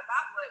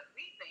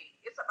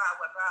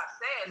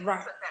you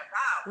Right. took that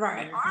vow.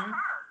 Right. Or her.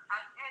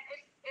 And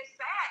it's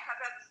sad because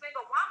as a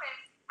single woman,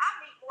 I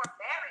meet more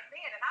married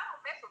men, and I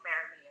don't mess with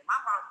married men. My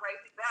mom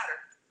raised me better.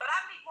 But I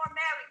meet more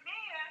married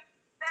men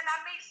than I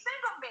meet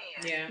single men.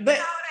 Yeah. But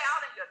you know, they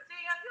all in your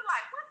DM. You're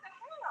like, what the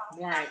hell?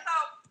 Right. So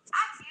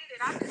I get it.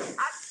 I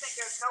just think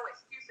there's no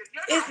excuses.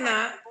 You're It's not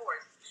not.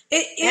 divorced.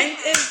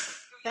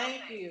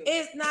 Thank you.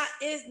 It's not.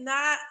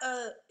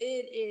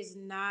 It is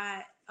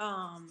not.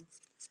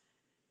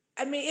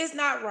 I mean, it's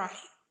not right.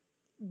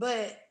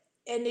 But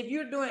and if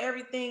you're doing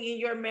everything in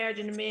your marriage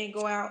and the men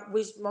go out,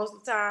 which most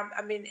of the time,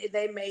 I mean,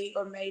 they may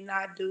or may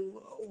not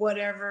do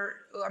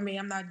whatever. I mean,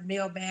 I'm not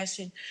male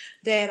bashing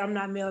that. I'm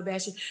not male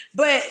bashing,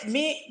 but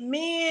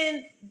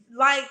men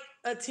like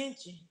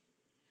attention,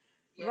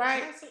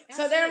 right? Absolutely.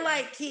 So they're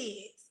like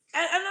kids.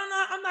 And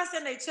I'm not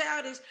saying they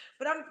childish,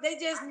 but they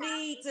just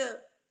need to.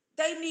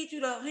 They need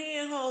you to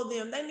handhold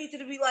them. They need you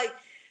to be like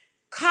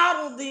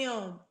coddle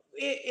them,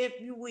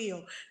 if you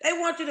will. They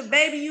want you to,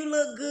 baby, you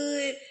look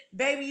good,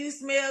 baby, you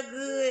smell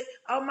good.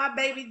 Oh, my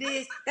baby,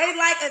 this. They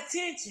like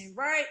attention,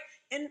 right?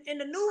 And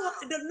the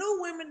new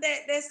women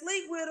that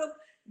sleep with them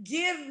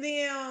give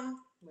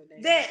them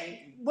that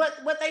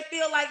what they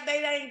feel like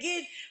they ain't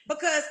getting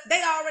because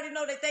they already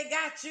know that they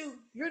got you.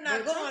 You're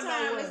not but going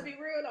sometimes, nowhere. let's be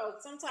real though.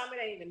 Sometimes it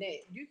ain't even that.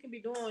 You can be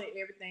doing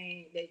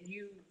everything that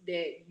you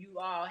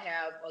all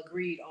have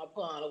agreed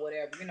upon or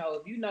whatever. You know,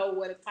 if you know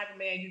what type of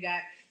man you got,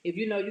 if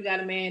you know you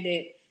got a man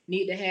that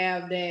need to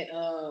have that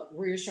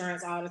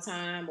reassurance all the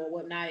time or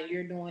whatnot, and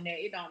you're doing that,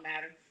 it don't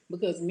matter.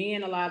 Because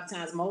men, a lot of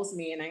times, most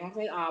men, I ain't gonna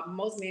say all,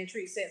 most men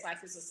treat sex like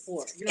it's a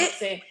sport. You know what I'm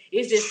saying?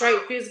 It's just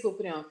straight physical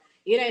for them.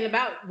 It ain't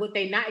about what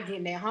they not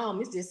getting at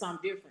home. It's just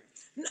something different.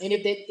 And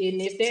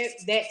if they're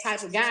that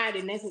type of guy,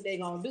 then that's what they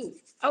gonna do.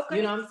 Okay.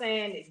 You know what I'm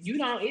saying?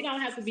 It don't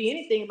have to be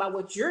anything about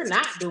what you're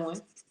not doing.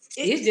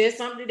 It's just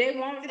something they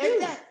want to do.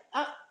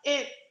 Exactly.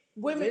 And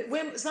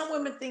women, some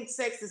women think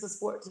sex is a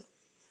sport too.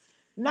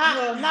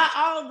 Not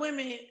all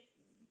women.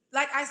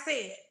 Like I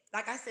said,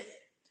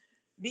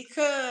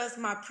 because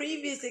my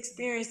previous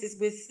experiences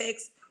with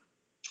sex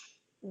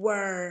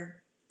were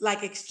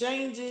like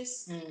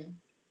exchanges.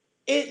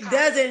 It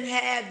doesn't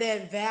have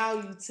that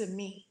value to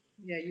me.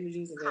 Yeah, you was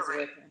using it as a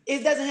weapon.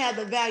 It doesn't have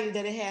the value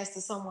that it has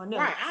to someone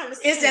else. Right, I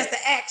understand. It's just the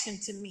action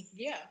to me.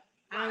 Yeah,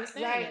 I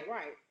understand that.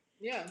 Right.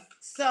 Yeah.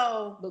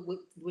 So, but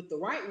with the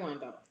right one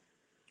though,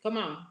 come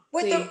on.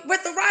 With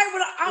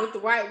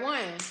the right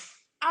one.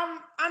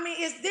 I mean,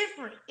 it's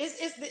different.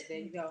 There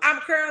you go.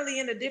 I'm currently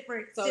in a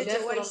different situation.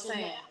 That's what I'm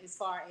saying. Now. As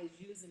far as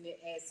using it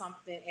as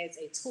something, as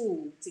a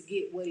tool to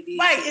get what it is.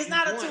 Right, it's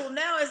not a tool.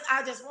 Now it's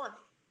I just want it.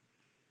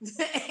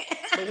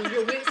 But when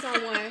you're with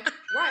someone,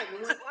 right?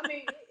 I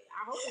mean,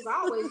 I hope it's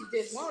always you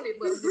just want it.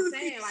 But I'm just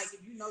saying, like,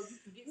 if you know you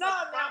can get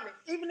something from it.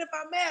 Even if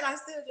I'm mad, I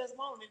still just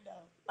want it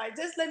though. Like,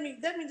 just let me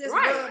just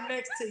rub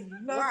next to you.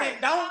 You know what I'm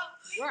saying? Don't.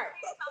 Right.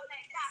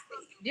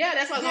 Yeah,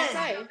 that's what I'm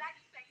saying.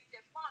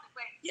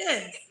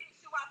 Yes.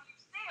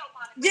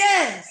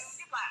 Yes.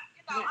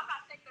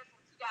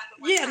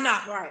 Yeah, no,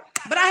 right.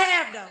 But I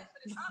have though.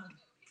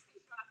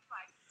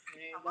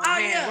 Oh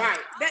yeah, right.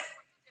 That.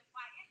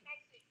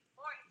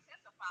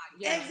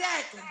 Yeah.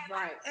 Exactly.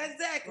 Right.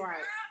 Exactly.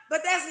 Right.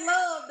 But that's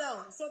love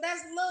though. So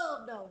that's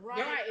love though, right?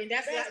 You're right, and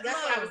that's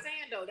what I was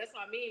saying though. That's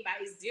what I mean by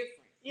it's different.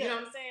 Yeah. You know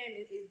what I'm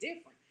saying? It's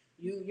different.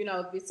 You know,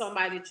 if it's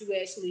somebody that you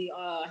actually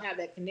have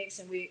that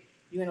connection with,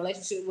 you're in a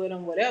relationship with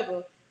them,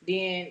 whatever,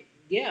 then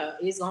yeah,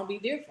 it's gonna be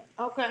different.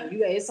 Okay.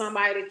 When it's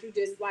somebody that you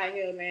just like,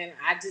 hey man,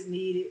 I just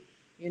need it.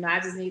 You know,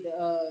 I just need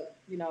to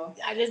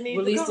I just need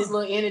release to this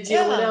little energy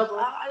or whatever.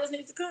 I just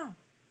need to come.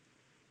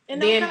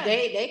 And then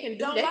they can do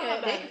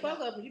that. They can fuck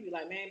up and you be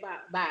like, man,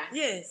 bye.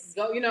 Yes.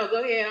 Go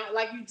ahead.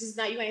 Like you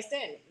ain't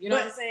standing. You know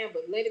what I'm saying?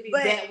 But let it be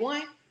that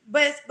one.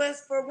 But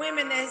for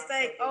women that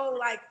say, oh,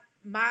 like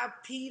my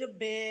P the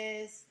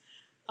best.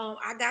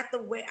 I got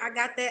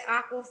that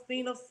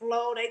Aquafina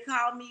flow. They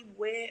call me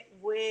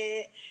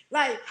wet.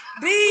 Like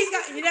these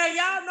guys,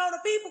 y'all know the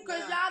people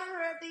because y'all done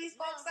heard these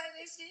folks say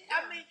this shit.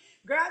 I mean,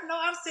 girl, I know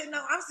I'm sitting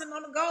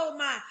on the gold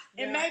mine,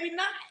 and maybe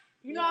not.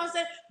 You know what I'm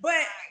saying?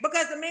 But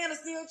because the man is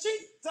still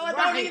cheap, so it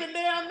don't even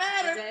damn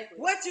matter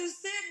what you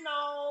sitting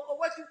on or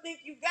what you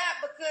think you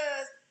got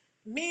because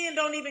men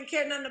don't even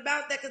care nothing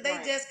about that because they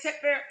just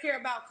care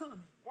about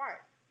coming. Right.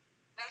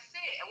 That's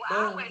it. Well,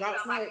 I always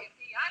felt like if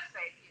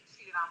Beyonce gets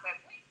cheated on back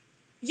when.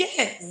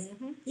 Yes.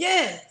 Mm-hmm.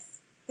 Yes.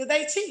 Because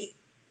they cheat.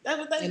 That's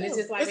what they do. And it's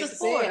just like it's a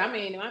sport. said. I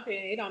mean, in my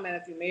opinion, it don't matter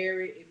if you're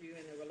married, if you're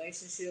in a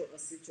relationship, a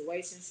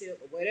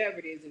situationship, or whatever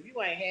it is. If you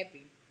ain't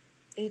happy,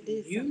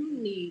 you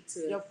need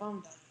to. Your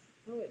phone died.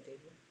 Go ahead, David.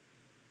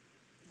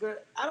 Girl,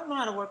 I don't know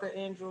how to work an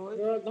Android.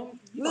 Girl, don't.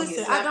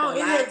 Listen, I don't.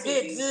 It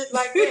did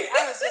like that.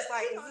 I was just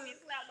like,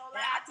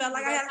 I felt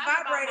like I had a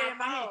vibrator in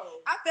my hand.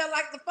 I felt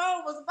like the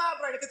phone was a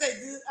vibrator because they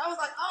did. I was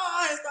like, oh,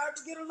 I had started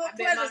to get a little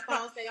pleasure. My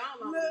phone stay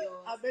on longer.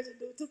 I bet you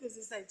do too because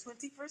it say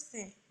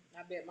 20%.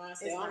 I bet mine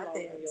said It's not unload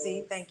there. on yours.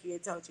 See, thank you.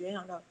 It told you. I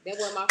don't know. That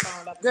wasn't my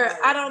phone. That was Girl, hers.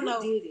 I don't You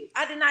know. did it.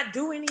 I did not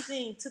do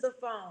anything to the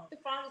phone. The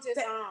phone was just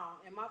on,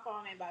 and my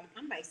phone ain't about.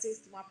 I'm like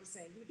 61%.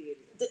 You did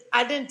it.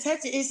 I didn't touch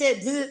it. It said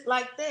did it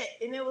like that,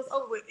 and it was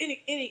over with.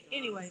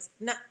 Anyways,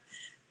 no.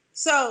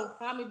 So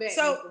Call me back.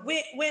 So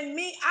Nika. when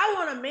me, I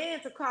want a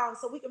man to call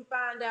so we can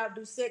find out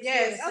do sex.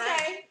 Yes. feel the same.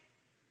 Okay.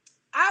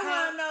 I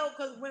want to know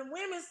because when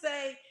women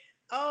say,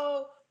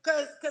 "Oh,"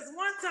 because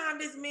one time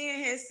this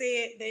man had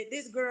said that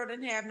this girl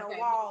didn't have no Okay,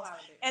 walls, Nika, call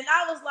me back. and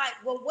I was like,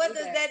 "Well, what We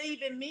does back. that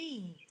even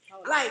mean?"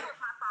 Hold on. Like, My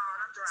phone,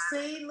 I'm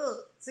driving. see,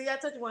 look, see, I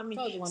told you what I mean.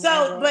 Told you one So,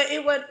 Android. but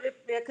it was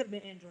it could have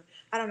been Android.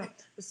 I don't know.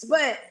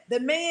 But the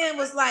man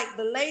was like,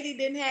 the lady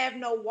didn't have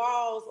no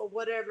walls or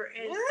whatever,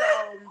 and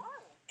so.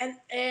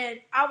 And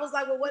I was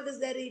like, well, what does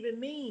that even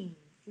mean,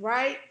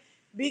 right?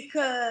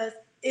 Because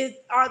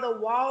are the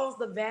walls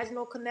the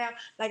vaginal canal?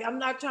 Like, I'm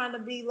not trying to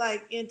be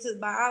like into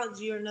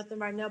biology or nothing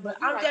right now,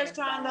 but No, you're I'm right just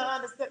into trying to biology.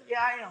 understand. Yeah,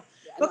 I am. Yeah,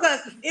 I know. Because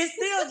it's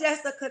still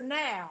just a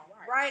canal,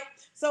 right?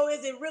 So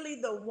is it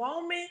really the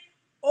woman,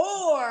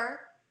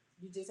 or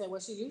You just said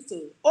what she used to.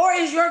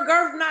 is your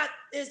girth not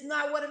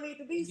what it needs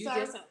to be? You sir?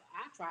 just.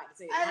 I tried to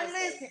say it. Hey, nice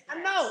way. listen,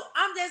 I know.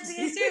 I'm just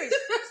being serious.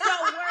 So,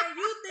 where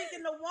you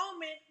thinking the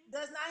woman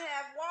does not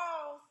have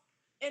walls,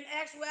 in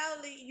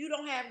actuality, you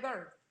don't have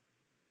girth,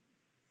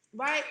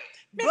 right?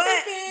 But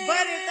if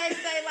they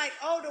say like,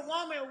 oh, the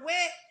woman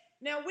wet,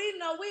 now we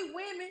know we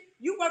women.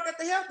 You work at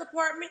the health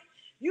department.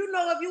 You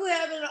know if you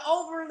having an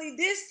overly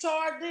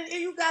discharge, then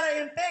you got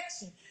an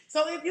infection.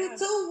 So if you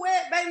too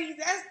wet, baby,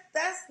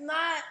 that's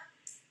not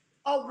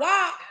a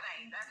wop.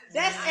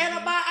 That's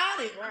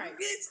antibiotic. Right.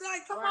 It's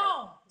like, come Right.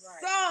 on.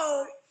 Right.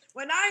 So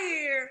when I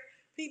hear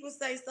people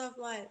say stuff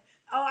like,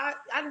 oh,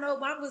 I know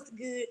my pussy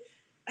good.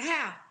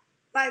 How?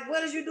 Like,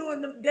 what is you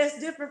doing that's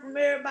different from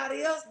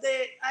everybody else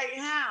that, like,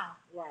 how?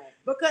 Right.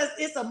 Because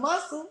it's a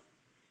muscle.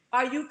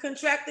 Are you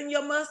contracting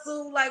your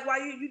muscle? Like,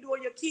 while you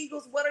doing your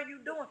Kegels? What are you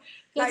doing?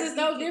 Because Like, it's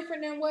no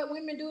different than what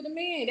women do to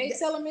men. They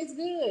tell them it's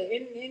good,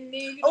 and then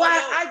you know. Oh,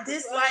 I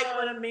dislike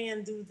when a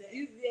man do that.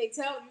 You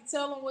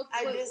tell them what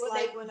I what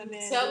dislike they, when a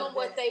man tell do them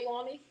what that. they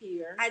want to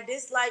hear. I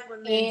dislike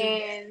when men do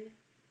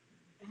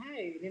that. And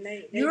hey, then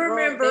they You grow,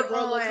 remember they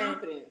grow with on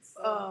confidence.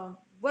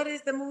 what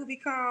is the movie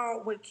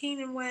called with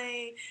Keenan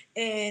Wayne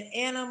and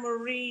Anna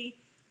Marie,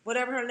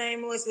 whatever her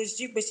name was,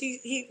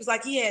 he was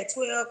like he had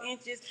 12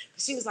 inches.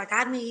 She was like,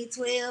 I need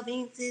 12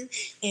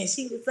 inches, and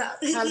she was like,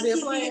 How to Be a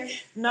Player?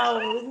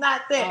 No, it's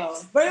not that.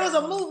 Oh. But it was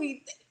a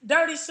movie,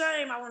 Dirty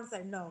Shame. I want to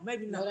say no,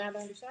 maybe No, no. that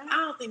don't shine? I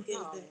don't think it's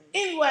Oh. that.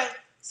 Anyway,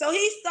 so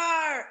he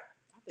started.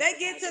 They think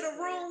get it's to How the to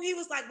Be a room. He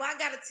was like, "Well, I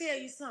got to tell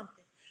you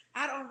something.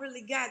 I don't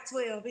really got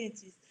 12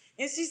 inches."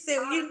 And she said,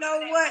 well, "You know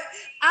what?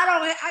 I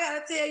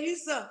got to tell you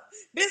something.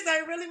 This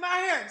ain't really my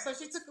hair." So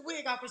she took the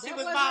wig off and she That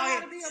was wasn't bald How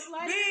headed. to Be a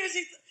Player? Then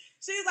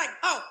she was like,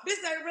 "Oh, this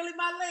ain't really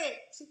my leg."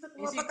 She took the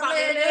And she motherfucking popped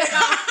leg it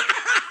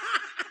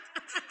off.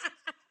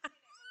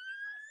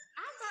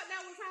 I thought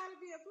that was How to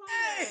Be a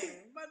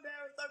Player. My dad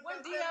was talking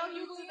Was about D.O. that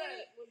Hughley in today.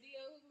 it? Was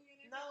D.O. Hughley in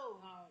it? No.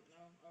 No.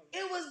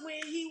 It was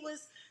when he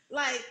was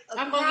like,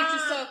 I'm gonna get you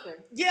crime-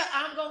 sucker. Yeah,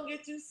 I'm gonna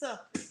get you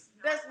sucker.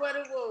 That's what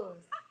it was.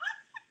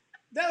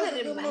 That was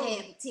a good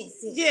movie. 10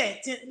 cents. Yeah,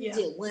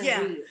 Just one yeah.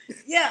 reel.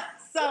 Yeah,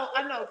 so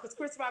I know because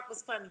Chris Rock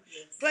was funny,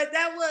 Yes. but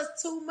that was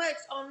too much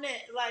on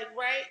that, like,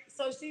 right?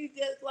 So she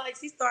just like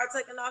she started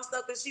taking off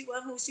stuff because she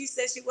wasn't who she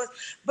said she was.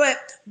 But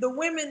the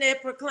women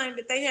that proclaim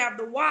that they have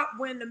the WAP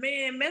when the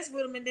man mess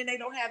with them and then they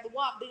don't have the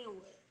WAP, then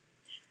what?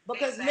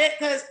 Because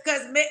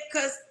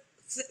because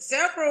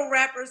several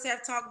rappers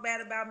have talked bad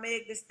about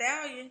Meg Thee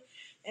Stallion,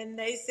 and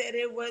they said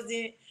it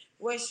wasn't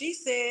what she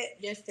said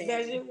Yes, that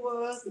Tammy. it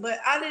was, but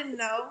I didn't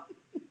know.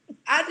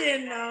 I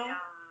didn't know.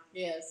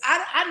 Yes.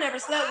 I never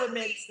slept with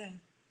Meg Thee Stallion.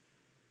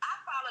 I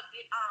follow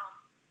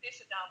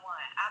Bishop Don Juan.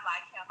 I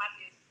like him. I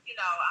just,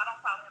 I don't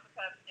follow him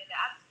because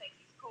I just think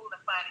he's cool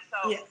and funny. So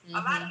Yeah.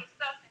 a lot of his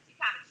stuff, since he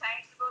kind of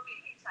changed a little bit,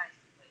 he changed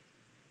a little bit.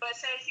 But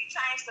since he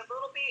changed a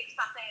little bit,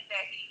 something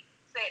that he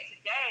said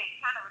today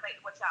kind of relate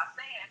to what y'all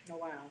saying.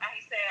 Oh, wow. And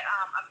he said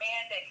a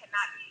man that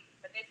cannot be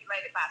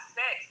manipulated by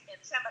sex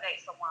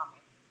intimidates a woman.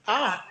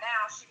 Oh.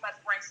 Now she must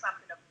bring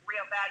something of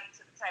real value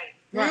to the table.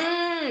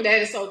 Right. That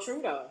is so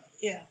true, though.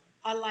 Yeah,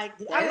 I like.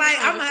 That I'm is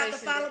a gonna have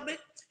to conversation follow.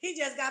 that- He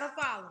just gotta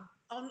follow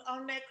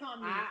on that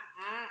comment.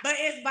 I But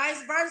it's vice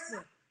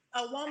versa.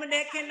 A woman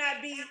that cannot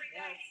be. Every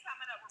day he's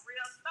coming up with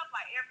real stuff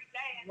like every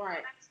day, and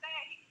Right. I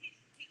understand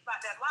he's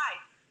about that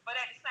life, but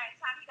at the same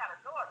time he got a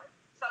daughter,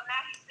 so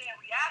now he's seeing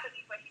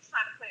reality, but he's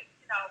trying to put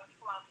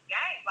people on the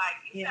game. Like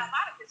he said a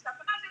lot of this stuff,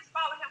 and I just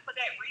follow him for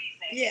that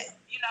reason. Yeah.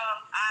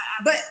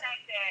 I But-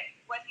 think that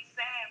what he's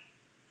saying.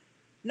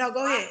 No,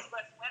 go ahead.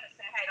 Women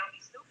saying, "Hey, don't be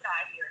stupid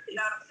out here." You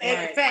know what I'm saying?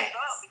 Right. Facts.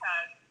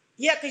 Because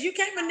Yeah, because you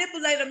can't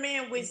manipulate a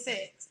man with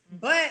sex,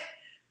 but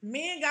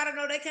men gotta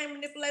know they can't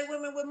manipulate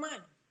women with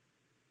money.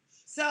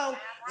 So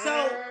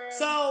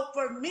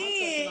for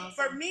men,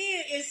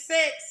 it's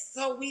sex.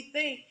 So we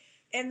think,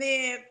 and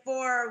then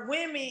for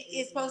women,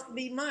 it's supposed to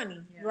be money,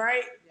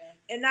 right? Yeah.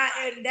 And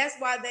that's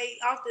why they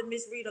often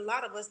misread a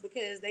lot of us,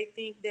 because they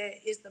think that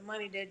it's the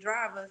money that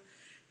drives us,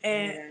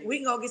 and we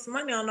can go get some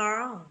money on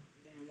our own.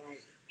 Damn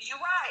right. You're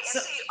right.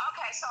 And see,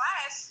 okay, so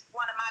I asked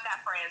one of my guy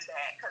friends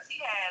that, because he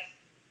has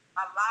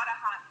a lot of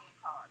hot end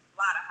cars, a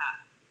lot of hot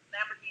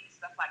Lamborghini,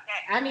 stuff like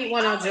that. I need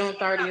one on June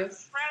 30th.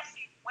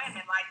 Stressing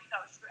women, like, you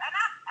know,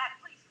 and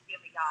please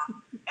forgive me, y'all.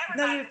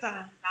 No, Everybody you're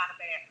fine. is not a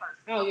bad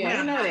person. Oh yeah,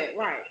 you know that,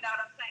 right? You know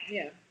what I'm saying?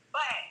 Yeah.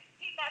 But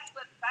he messed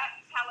with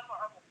that caliber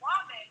of a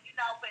woman, you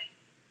know, but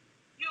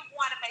you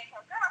want to make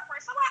her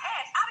girlfriend. So I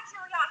asked, out of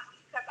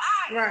curiosity, because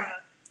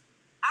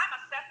I'm a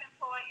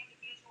self-employed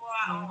individual.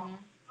 I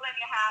own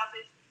plenty of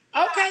houses.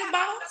 Okay,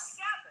 boss.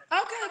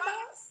 Okay,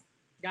 boss.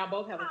 Y'all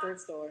both have a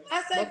thrift store. I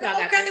said,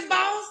 okay,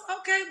 boss.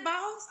 Okay,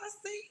 boss. I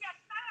see. Yes,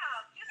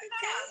 ma'am. Yes,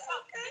 Okay, ma'am. So,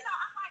 okay. you know,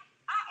 I'm like,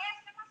 I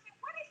asked him, I said,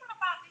 what is it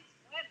about these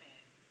women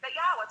that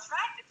y'all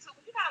attracted to?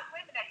 You got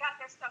women that got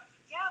their stuff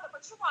together,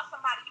 but you want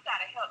somebody you got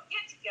to help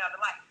get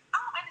together. Like, I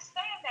don't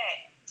understand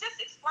that.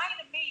 Just explain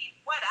to me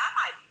what I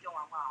might be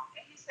doing wrong.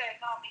 And he said,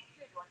 no, me,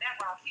 you're doing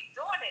that wrong. Keep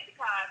doing it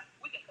because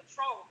we can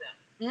control them.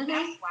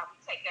 That's why we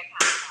take that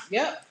kind of money.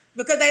 Yep.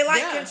 Because they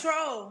like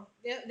control.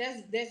 Yeah,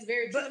 that's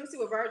very true. Let me see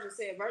what Virgil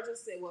said. Virgil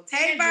said, "Well,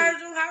 hey,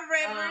 Virgil,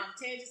 hi, Reverend."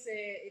 Tangy said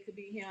it could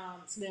be him.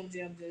 Slim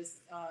Jim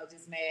just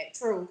mad.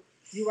 True,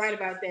 you're right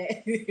about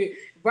that.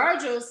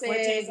 Virgil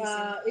says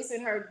it's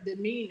in her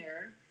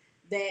demeanor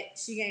that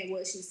she ain't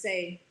what she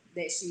say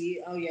that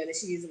she. Oh yeah, that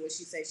she isn't what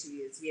she say she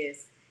is.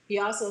 Yes. He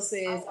also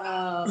says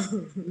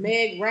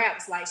Meg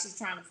raps like she's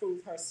trying to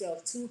prove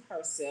herself to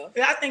herself.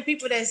 I think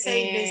people that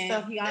say this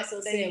stuff. He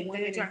also said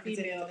women and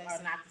females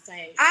are not the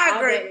same. I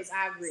agree.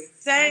 I agree.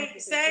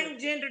 Same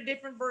gender,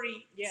 different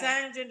breed. Yeah.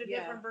 Same gender,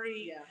 different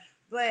breed. Yeah.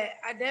 But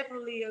I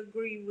definitely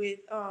agree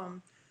with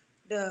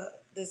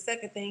the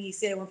second thing he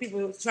said. When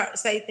people try to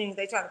say things,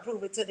 they try to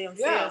prove it to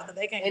themselves because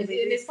they can't. And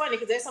it's funny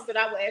because that's something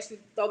I would actually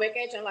throw back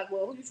at you. I'm like,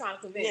 well, who you trying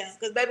to convince? Yeah,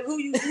 because baby, who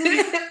you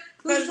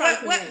what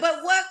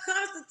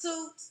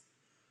constitutes?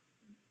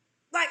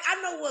 Like,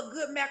 I know what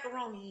good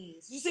macaroni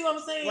is. You see what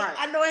I'm saying? Right.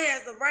 I know it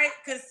has the right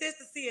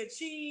consistency of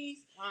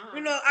cheese.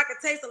 You know, I can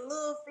taste a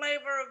little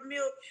flavor of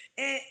milk,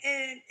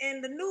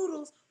 and the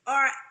noodles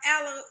are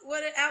al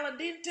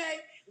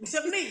dente.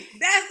 To me,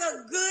 that's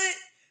a good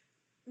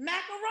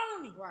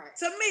macaroni. Right.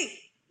 To me.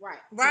 Right.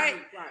 Right.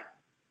 Right.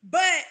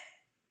 But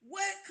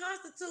what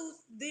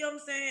constitutes them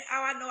saying,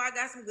 "Oh, I know I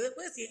got some good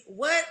pussy"?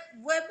 What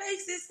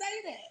makes it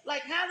say that?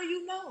 Like, how do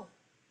you know?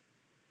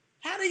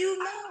 How do you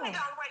know? I think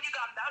the only way you're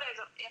going to know that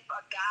is if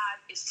a guy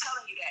is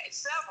telling you that.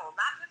 It's several,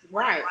 not just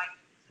one. Right. Like,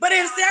 but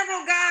if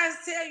several guys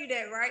tell you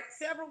that, right?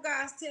 Several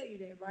guys tell you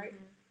that, right?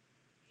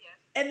 Yes.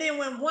 And then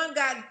when one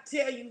guy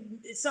tell you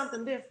it's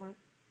something different.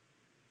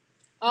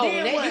 Oh,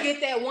 then you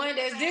get that one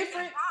that's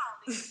different.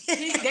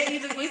 It's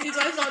going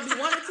to be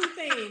one or two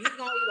things. It's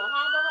going to either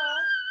humble her.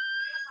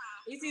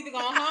 It's either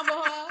going to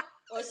humble her,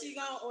 or she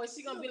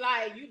gonna be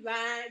like, you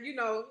lying, you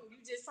know, you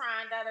just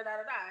trying da da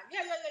da da da.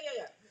 Yeah.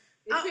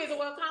 It depends on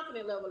what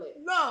confident level is.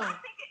 No. I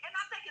think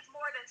it's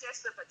more than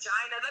just the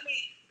vagina. Let me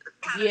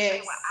kind of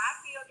say what I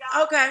feel,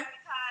 y'all. Okay.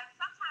 Because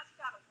sometimes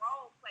you got to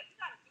role play. You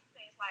got to do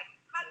things like,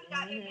 how you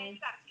got that man,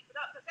 you got to keep it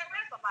up. Because there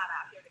is a lot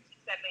out here that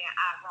keeps that man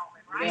eye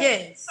roaming, right?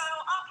 Yes. So,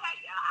 okay,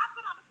 yeah, I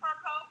put on the fur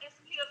coat and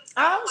some heels.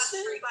 Oh,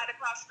 shit. Right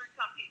across the street,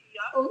 come pick me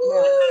up.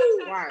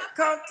 Ooh, right.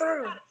 Come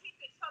through. You got to keep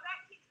it. So that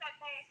keeps that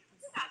man,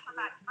 you got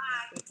somebody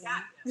mind, you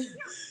got them.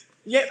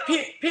 Yeah,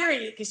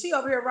 period. Because she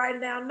over here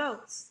writing down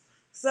notes.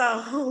 So I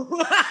think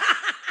that's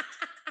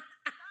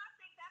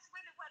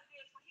really what it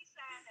is when he's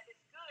saying that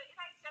it's good. It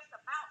ain't just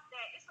about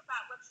that. It's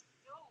about what you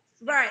do.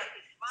 Right.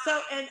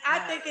 So, and I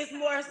think it's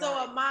more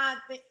so a mind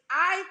thing.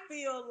 I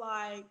feel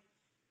like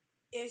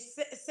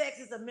sex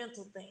is a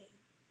mental thing.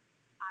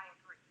 I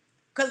agree.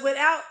 Because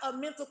without a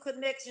mental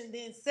connection,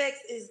 then sex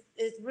is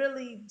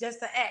really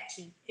just an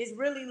action. It's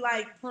really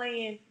like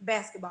playing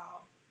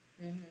basketball,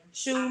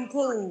 shooting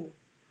pool.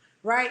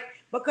 Right?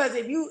 Because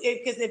if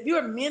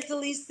you're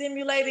mentally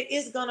stimulated,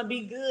 it's gonna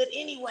be good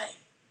anyway.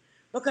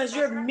 Because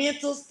you're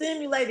mental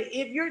stimulated.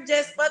 If you're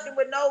just fucking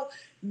with no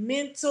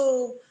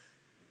mental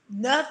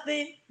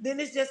nothing, then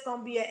it's just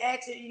gonna be an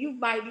action. You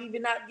might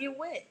even not get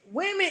wet.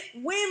 Women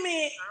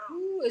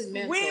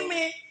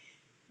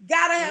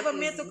gotta have a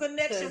mental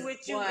connection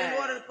with you in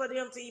order for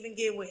them to even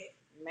get wet.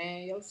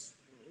 Man,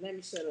 let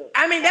me shut up.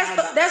 I mean, that's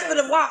for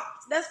the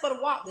walks. That's for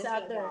the walks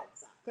out there.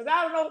 Because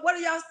I don't know, what are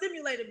y'all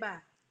stimulated by?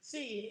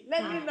 Shit,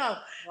 let me know.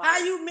 How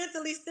you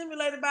mentally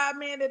stimulated by a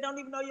man that don't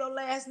even know your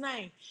last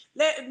name?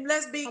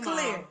 Let's be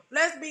clear.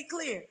 Let's be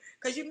clear.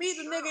 Because you meet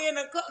a nigga in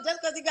a car, just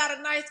because he got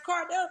a nice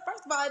car,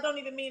 first of all, it don't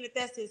even mean that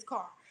that's his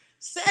car.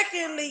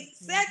 Secondly,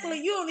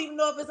 you don't even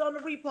know if it's on the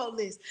repo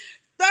list.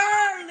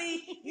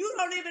 Thirdly, you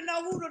don't even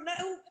know who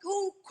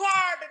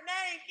car the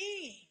name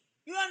is.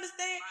 You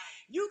understand?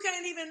 You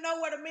can't even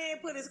know where the man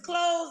put his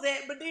clothes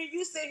at, but then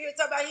you sit here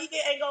talking about he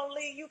ain't gonna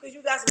leave you because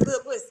you got some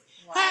good pussy.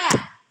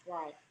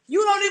 Right.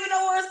 You don't even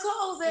know where his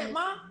clothes at,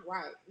 Mom.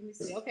 Right. Let me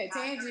see. Okay,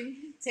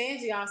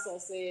 Tangy also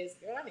says,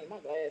 girl, I need my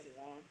glasses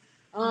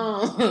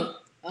on.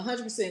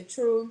 100%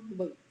 true,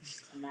 but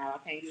no, I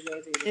can't use that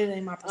It either.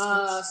 ain't my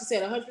prescription. She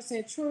said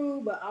 100%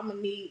 true, but I'm gonna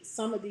need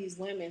some of these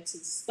women to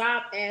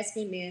stop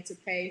asking men to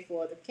pay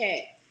for the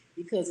cat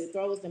because it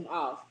throws them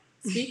off.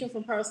 Speaking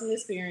from personal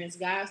experience,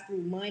 guys threw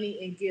money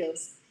and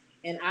gifts,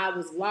 and I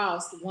was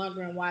lost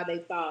wondering why they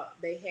thought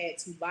they had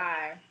to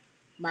buy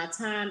my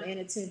time and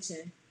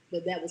attention.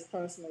 But that was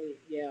personally,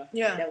 Yeah.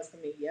 that was for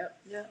me. Yep.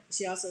 Yeah.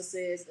 She also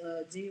says,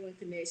 genuine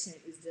connection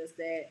is just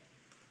that.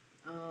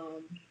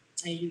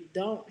 And you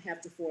don't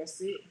have to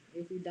force it.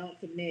 If you don't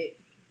connect,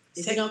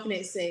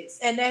 sex,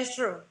 And that's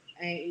true.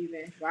 ain't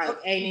even right.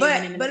 Ain't But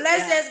even in the but mix.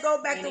 let's Yeah. just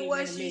go back Ain't to even what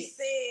in the she mix.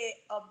 said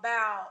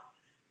about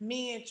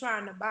men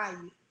trying to buy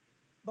you.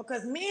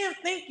 Because men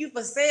think you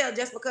for sale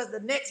just because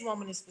the next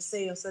woman is for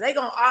sale. So they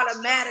gonna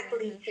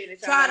automatically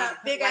try to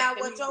figure out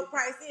what your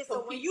price is.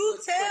 So when you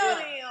tell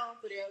them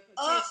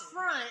up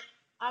front,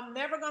 I'm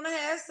never gonna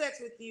have sex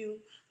with you,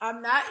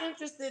 I'm not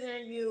interested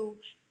in you,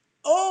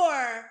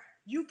 or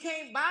you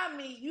can't buy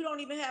me, you don't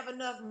even have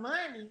enough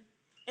money,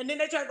 and then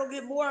they try to go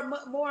get more and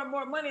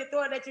more money and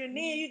throw it at you, and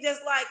then you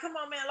just like, come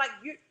on, man, like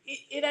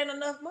it ain't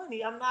enough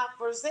money. I'm not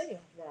for sale.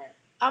 Right.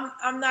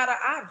 I'm not an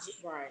object.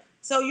 Right.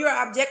 So you're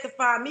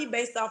objectifying me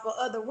based off of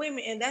other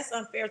women, and that's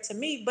unfair to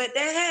me. But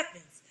that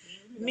happens.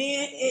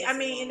 Men,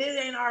 and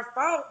it ain't our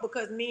fault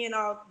because men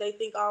they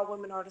think all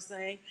women are the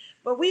same.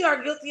 But we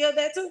are guilty of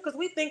that too because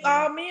we think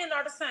all men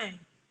are the same.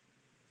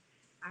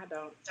 I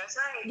don't. That's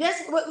right.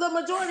 Yes, but the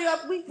majority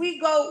of we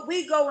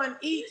go in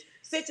each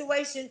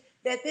situation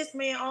that this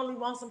man only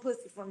wants some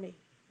pussy from me.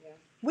 Yeah.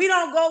 We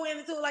don't go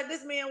into it like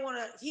this man want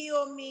to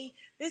heal me.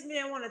 This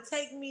man want to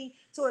take me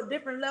to a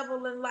different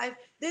level in life.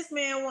 This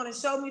man want to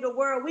show me the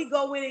world. We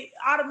go in it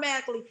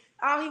automatically.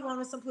 All he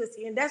wants is some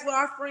pussy, and that's what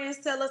our friends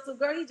tell us to.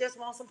 Girl, he just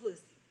wants some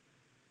pussy.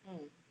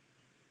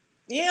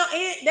 You know,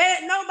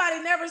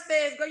 nobody never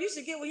says, girl, you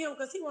should get with him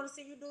because he want to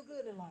see you do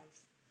good in life.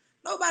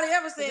 Nobody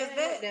ever says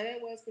that. That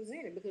ain't what's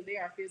presented because they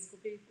are physical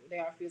people. They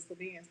are physical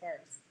beings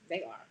first.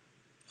 They are.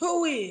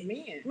 Who is?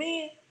 Men.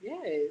 Men?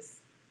 Yes.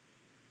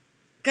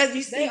 Because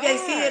you see, they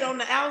see it on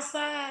the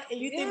outside,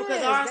 and you think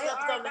because our they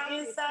stuff's are on the about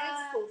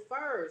inside. Physical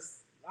first.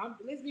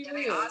 Let's be They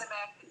real.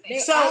 automatically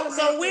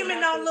So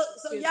women don't look.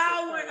 So physical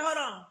y'all went. first. Hold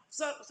on.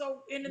 So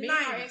in the Men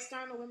 90s, are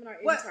external, women are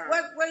internal.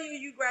 what year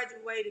you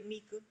graduated,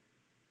 Mika?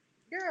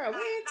 Girl, we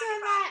ain't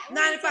telling my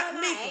 95,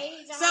 Mika.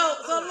 age. So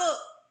look.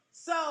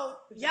 So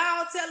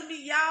y'all telling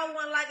me y'all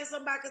weren't liking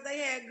somebody because they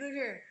had good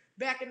hair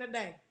back in the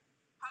day.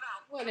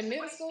 What, in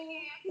middle school?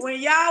 When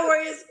y'all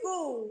were in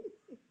school,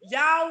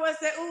 y'all would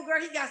say, "Ooh,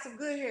 girl, he got some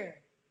good hair."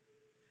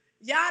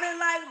 Y'all didn't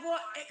like boy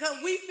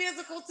because we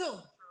physical too.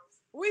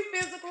 We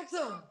physical too.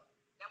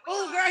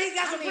 Ooh, girl, he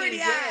got some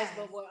pretty eyes.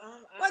 But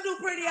what do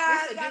pretty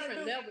eyes it's a gotta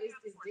different do? level. It's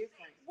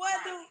different. What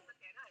do?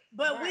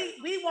 But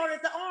we wanted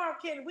the arm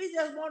candy. We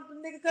just wanted the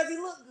nigga because he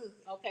looked good.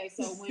 Okay,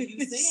 so when you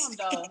see him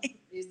though,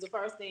 is the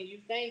first thing you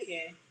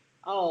thinking,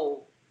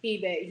 oh,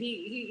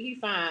 he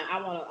fine. I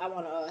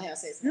wanna have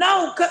sex.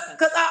 No, cause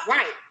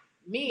right,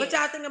 men. But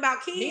y'all think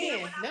about kids.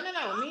 Men. No,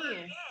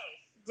 men.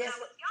 Yes. When I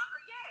was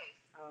younger, yes.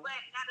 But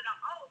now that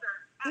I'm older,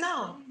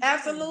 no,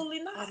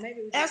 absolutely not.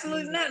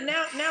 Absolutely not.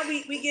 Now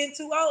we getting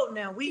too old.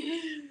 Now we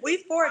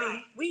 40.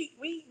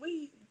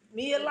 We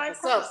midlife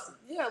crisis.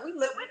 Yeah, we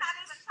look. we're not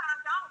even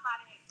turned on by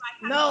that. Like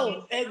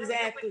no,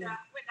 exactly.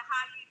 With the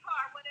high-end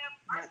car, whatever.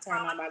 Not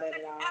turned on by that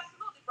at all.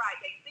 Absolutely right.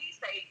 They lease,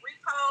 they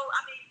repo. I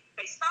mean,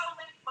 they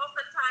stolen. Most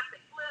of the time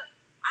they flip.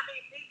 I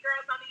mean, these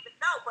girls don't even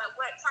know. But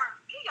what turns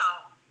me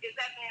on is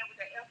that man with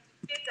the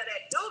F-250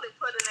 that dude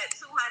put in that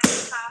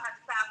 $200,000,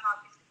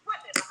 $500,000 piece of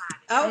equipment behind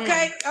it.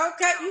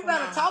 Okay. You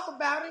better talk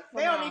about it.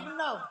 They don't even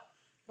know.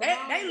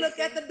 They look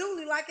at the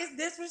dually like it's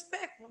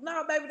disrespectful.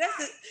 No, baby,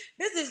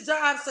 this is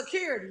job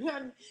security.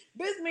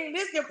 This means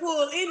this can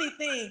pull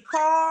anything,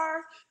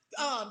 cars,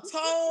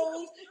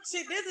 tolls,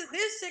 shit.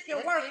 This shit can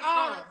work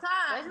all the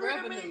time. That's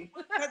revenue.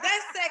 Cause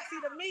that's sexy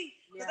to me.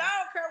 Cause I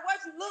don't care what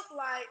you look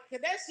like.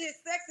 Cause that shit's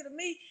sexy to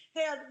me.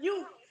 Hell,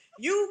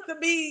 you could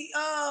be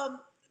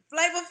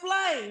Flavor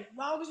Flav,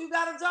 long as you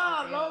got a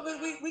job, long as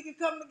we can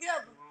come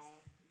together.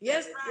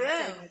 Yes,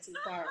 yeah. Too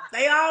far.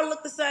 They all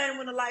look the same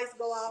when the lights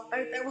go off.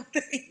 Ain't that what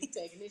they? You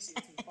taking this shit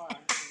too far.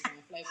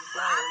 Flavor I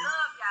Flav.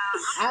 love y'all.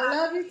 I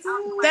love you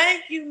too.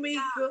 Thank you, Mika.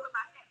 Put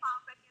my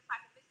headphones back in so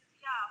I can listen to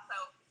y'all. So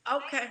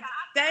Okay.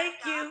 thank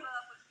Thank you. I love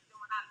what you're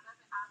doing. I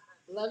love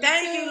it. Love you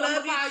Thank too. you.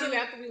 Love you call too. you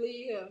after we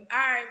leave here. All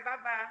right. Bye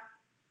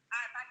All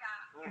right,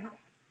 bye,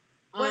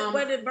 y'all.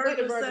 What did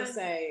Virgil say?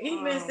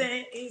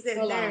 say? He said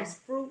there's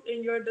fruit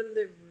in your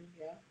delivery.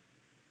 Yeah.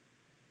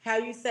 How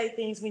you say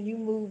things when you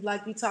move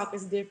like you talk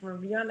is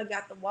different. Rihanna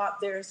got the WAP,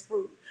 there's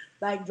fruit.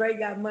 Like Drake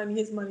got money,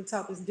 his money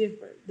talk is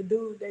different. The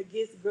dude that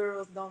gets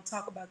girls don't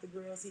talk about the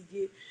girls he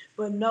get,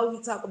 but no,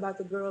 he talk about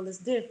the girl is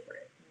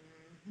different.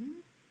 Mm-hmm.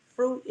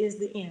 Fruit is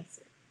the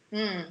answer.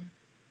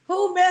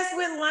 Who mess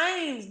with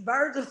lames?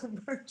 Virgil.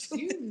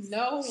 You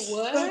know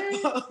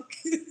what?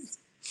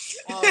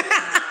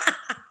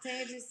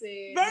 Tangy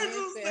said,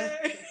 Virgil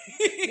said,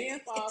 men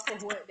fall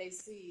for what they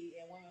see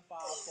and women fall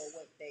for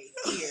what they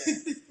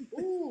hear.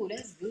 Ooh,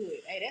 that's good.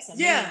 Hey, That's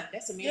a Yeah, man.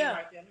 That's a man yeah.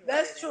 right there. Let me write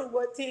That's that true. down.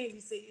 What Tangy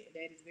said.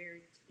 That is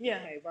very Yeah.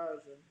 okay,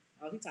 Virgil.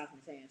 Oh, he talking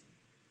to Tangy.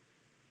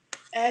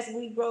 As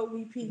we grow,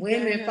 we peak.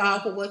 Women fall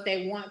for what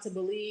they want to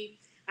believe.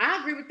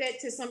 I agree with that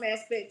to some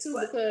aspect too,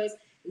 But because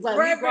like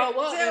we grow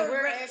up and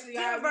we're actually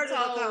already Virgil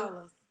to told. call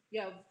us.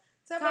 Yo,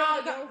 Tell call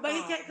Virgil to your but he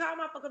phone. can't call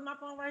my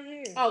phone right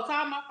here. Oh,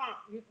 call my phone.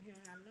 You don't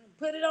have a number.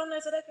 Put it on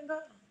there so they can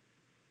call.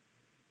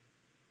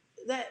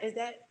 Is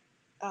that?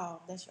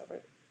 Oh, that's your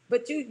birthday.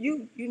 But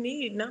you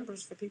need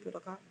numbers for people to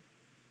call.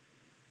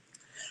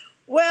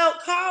 Well,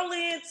 call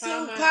in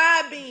to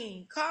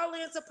Podbean. Call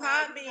in to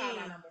Podbean. Call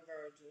my number,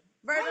 Virgil.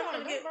 Virgil,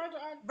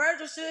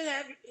 Virgil should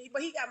have,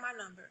 but he got my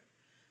number.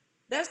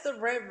 That's the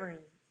Reverend.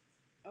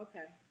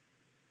 Okay.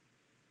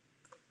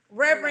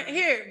 Reverend,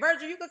 here,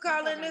 Virgil, you can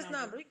call in this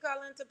number. You can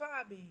call into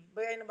Podbean,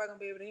 but ain't nobody gonna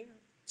be able to hear him.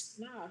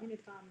 No, he need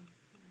to call me.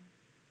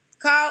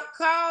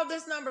 Call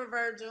this number,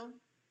 Virgil.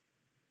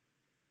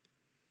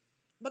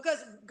 Because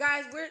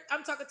guys,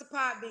 I'm talking to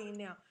Podbean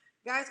now.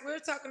 Guys, we're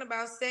talking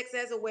about sex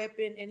as a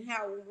weapon and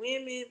how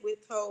women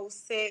withhold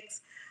sex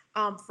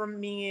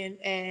from men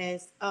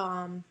as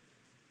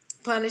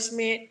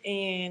punishment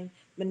and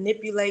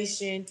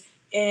manipulation,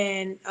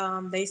 and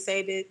they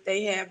say that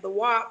they have the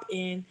WAP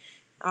and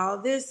all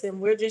this,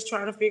 and we're just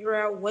trying to figure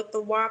out what the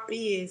WAP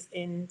is.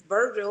 And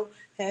Virgil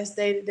has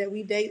stated that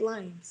we date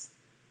lames,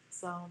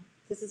 so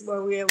this is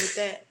where we're at with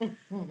that.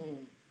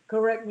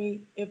 Correct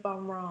me if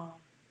I'm wrong,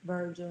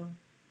 Virgil.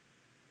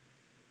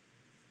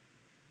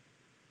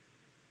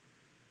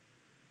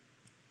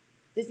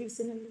 Did you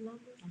send him the number?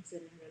 I'm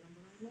sending him the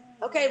number right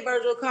now. Okay,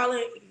 Virgil, call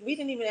in. We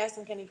didn't even ask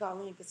him, can he call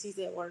in, because he's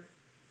at work.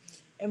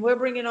 And we're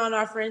bringing on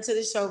our friend to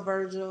the show,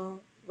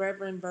 Virgil,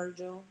 Reverend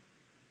Virgil.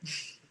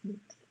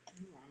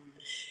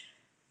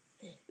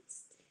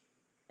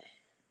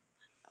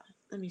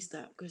 Let me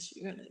stop, because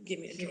you're going to give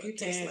me a drug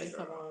test later.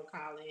 Come on,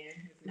 call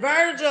in.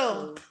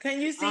 Virgil, can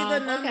you see the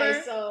number?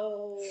 Okay,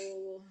 so,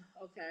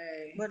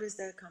 okay. What does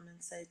that come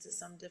and say to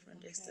some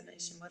different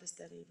destination? What does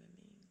that even mean?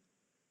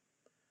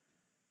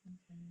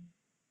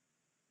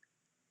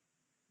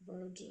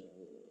 Virgil.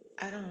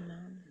 I don't know.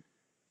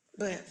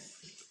 But,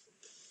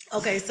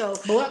 okay, so.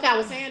 But what I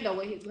was saying, though,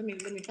 let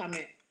me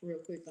comment real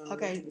quick on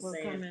what he was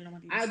saying.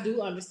 I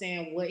do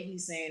understand what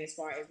he's saying as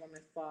far as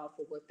women fall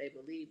for what they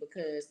believe,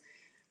 because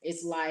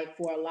it's like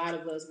for a lot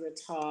of us, we're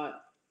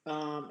taught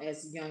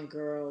as young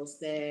girls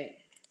that,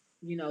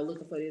 you know,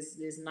 looking for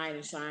this knight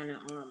in shining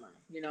armor.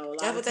 You know,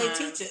 that's what they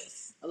teach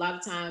us. A lot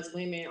of times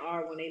women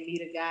are, when they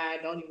meet a guy,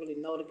 don't even really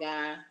know the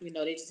guy. You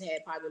know, they just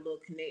had probably a little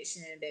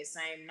connection that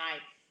same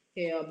night.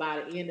 Hell,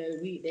 by the end of the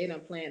week, they done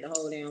planned the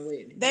whole damn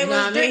wedding. They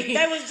was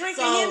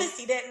drinking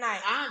Hennessy that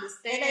night. I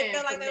understand. And they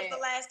felt like they was the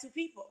last two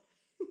people.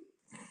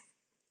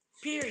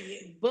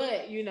 Period.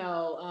 But, you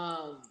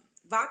know,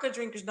 vodka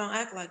drinkers don't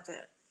act like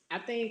that. I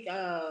think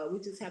we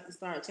just have to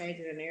start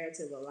changing the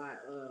narrative a lot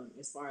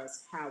as far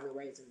as how we're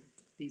raising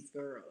these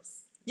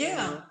girls. Yeah. You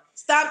know?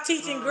 Stop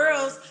teaching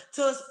girls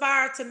to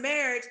aspire to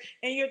marriage,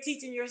 and you're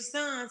teaching your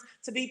sons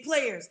to be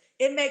players.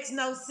 It makes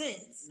no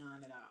sense.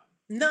 None at all.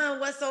 None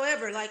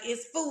whatsoever. Like,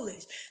 it's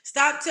foolish.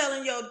 Stop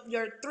telling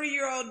your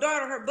 3-year-old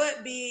daughter her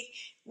butt big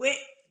when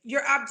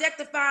you're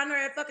objectifying her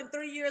at fucking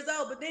 3 years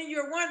old, but then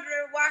you're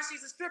wondering why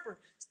she's a stripper.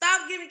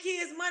 Stop giving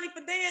kids money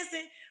for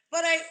dancing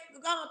for they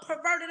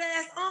perverted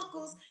ass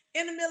uncles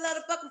in the middle of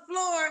the fucking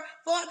floor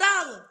for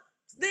 $1.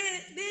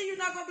 Then you're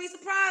not gonna be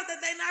surprised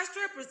that they not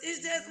strippers. It's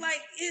just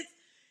like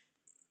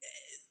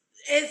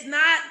it's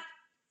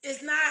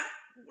not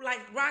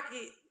like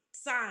rocket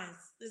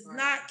science. It's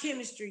not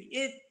chemistry.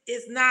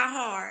 It's not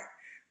hard,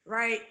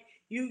 right?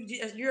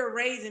 You're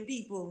raising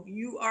people.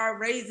 You are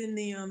raising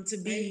them to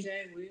be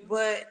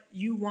what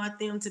you want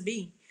them to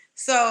be.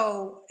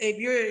 So if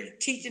you're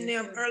teaching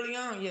them early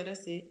on, yeah,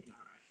 that's it.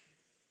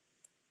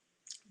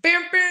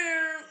 Bam,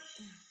 bam.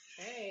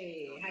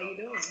 Hey, how you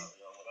doing?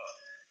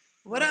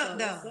 What up,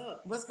 though?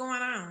 What's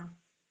going on?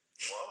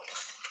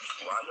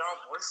 Why y'all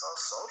voice so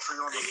sultry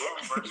on the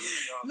phone?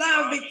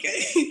 No,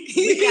 because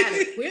we got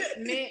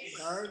equipment,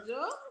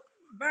 Virgil.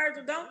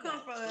 Virgil, don't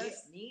come for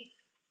us.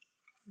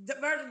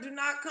 Virgil, do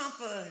not come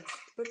for us,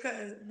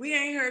 because we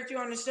ain't heard you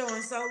on the show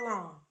in so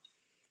long.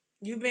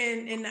 You've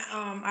been in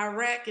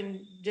Iraq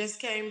and just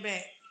came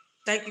back.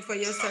 Thank you for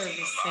your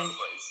service.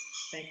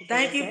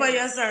 Thank you for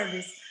your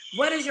service.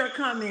 What is your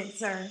comment,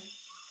 sir?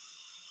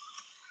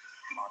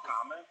 My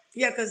comment?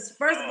 Yeah, because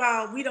first of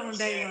all, we don't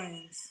date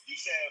lanes. You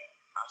said,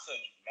 I said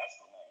you messed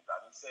with lanes. I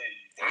didn't say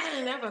you I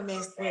ain't never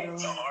messed with a lane.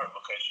 It's hard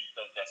because you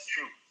said that's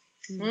true.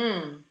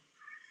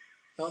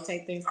 Don't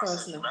take things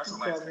personal. Girls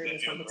only tell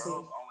you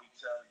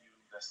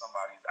that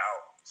somebody's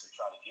out to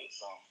try to get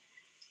some.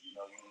 You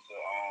know, you need to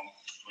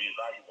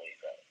reevaluate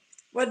that.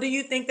 Well, do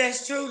you think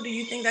that's true? Do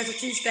you think that's a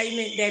true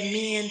statement that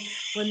men,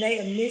 when they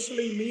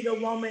initially meet a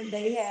woman,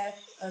 they have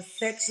a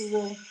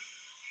sexual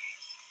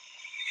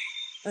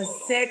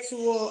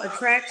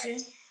attraction?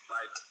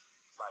 Like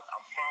I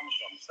promise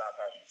you, I'm gonna stop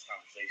having these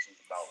conversations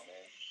about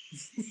men.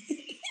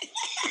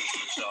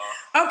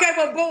 Okay,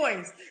 well,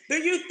 boys, do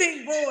you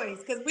think boys?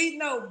 Because we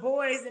know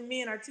boys and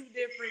men are two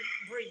different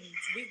breeds.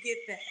 We get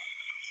that.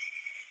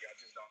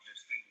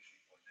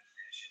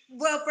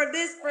 Well, for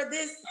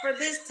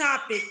this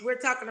topic, we're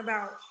talking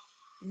about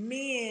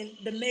men,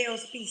 the male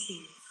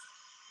species.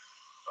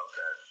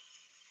 Okay.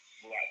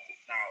 Right.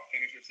 Now,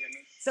 finish your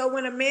sentence. So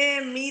when a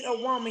man meet a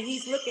woman,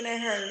 he's looking at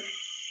her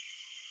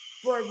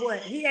for what?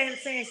 He ain't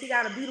saying she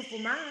got a beautiful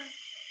mind.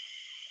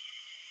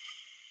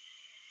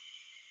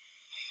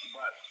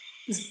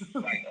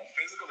 But like a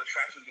physical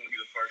attraction is going to be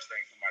the first thing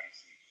somebody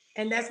sees.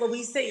 And that's what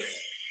we said.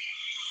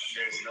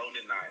 There's no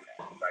denying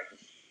that. Like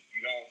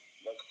you don't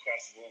look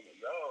across the room and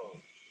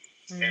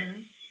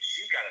and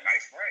she's got a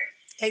nice brain.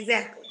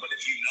 Exactly. But if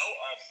you know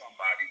of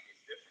somebody,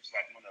 it's different. It's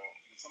like when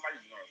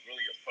somebody's going to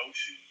really approach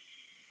you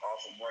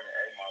off of more than,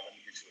 hey, Ma, let me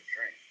get you a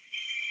drink.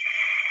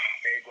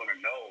 They're going to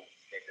know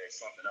that there's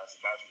something else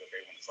about you that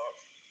they want to talk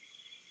to you.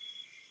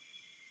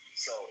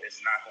 So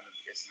it's not the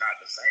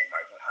same.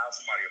 Like how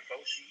somebody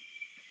approach you,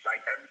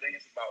 like everything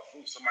is about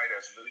food. Somebody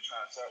that's really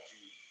trying to talk to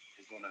you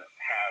is going to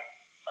have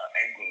an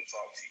angle to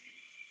talk to you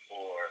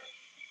or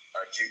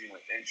a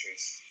genuine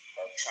interest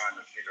of trying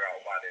to figure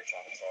out why they're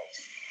trying to talk to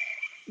you.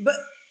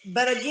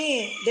 But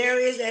again, there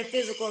is that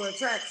physical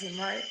attraction,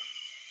 right?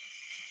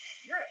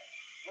 Yeah.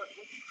 What are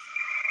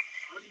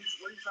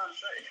you trying to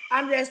say?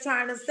 I'm just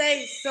trying to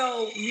say,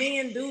 so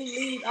men do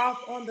lead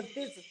off on the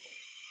physical.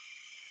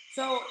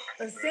 So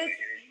essentially,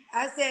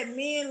 I said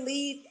men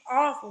lead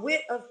off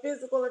with a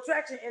physical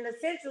attraction, and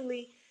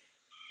essentially,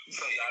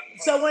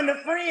 so when the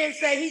friends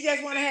say he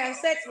just want to have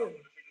sex with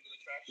him,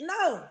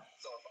 no.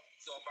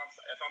 So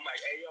if I'm like,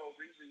 hey yo,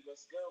 Riri,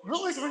 what's good?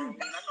 Who is Riri? I know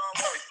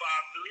I'm only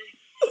 5'3".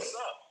 What's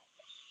up?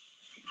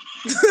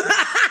 You're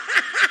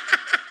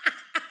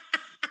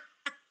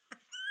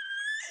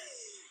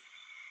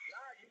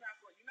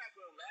not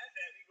gonna laugh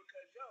at me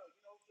because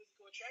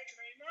physical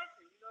attraction ain't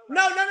nothing.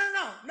 No.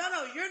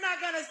 You're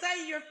not gonna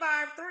say you're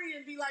 5'3"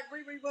 and be like,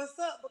 Riri, what's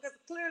up? Because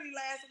clearly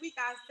last week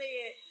I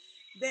said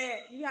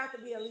that you have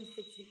to be at least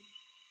 6 feet.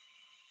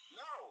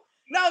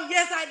 No,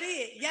 yes I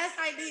did.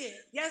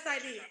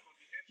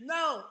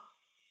 No,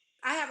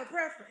 I have a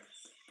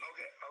preference.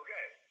 Okay.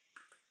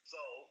 So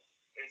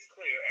it's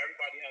clear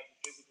everybody has a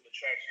physical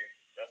attraction.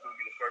 That's gonna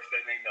be the first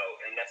thing they know,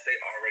 unless they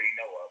already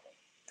know of them.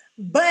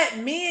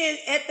 But men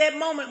at that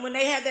moment when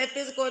they have that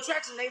physical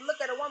attraction, they look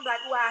at a woman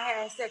like, "Oh,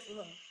 I had sex with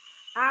her.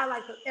 I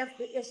like the F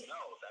the issue."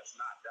 No, that's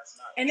not.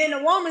 And then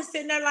the woman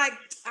sitting there like,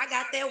 "I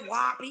got that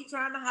wop. He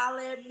trying to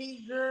holler at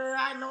me, girl.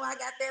 I know I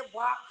got that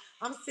wop.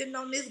 I'm sitting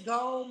on this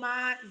gold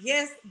mine."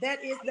 Yes,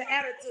 that is the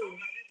attitude. I'm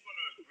not even going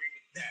to agree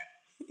with that.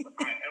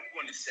 I am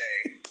going to say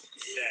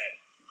that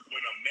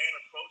when a man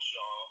approach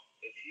y'all,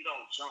 if he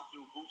don't jump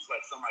through hoops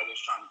like somebody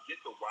that's trying to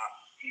get the wop,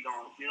 he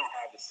don't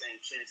have the same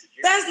chance to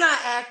get. That's not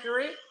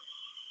accurate.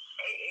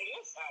 It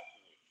is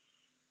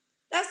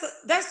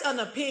accurate. That's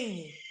an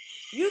opinion.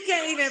 You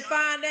can't even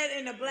find that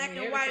in the black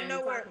and white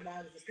nowhere.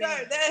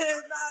 Sir, that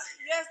is not.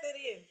 Yes, it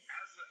is.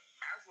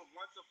 As of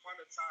once upon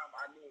a time,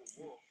 I knew a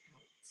wolf.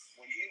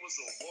 When he was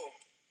a wolf,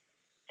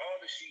 all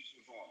the sheep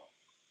was on him.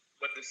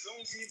 But as soon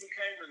as he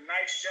became a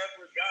nice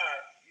shepherd guy,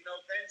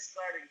 things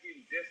started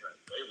getting different.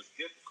 It was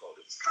difficult.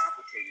 It was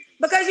complicated.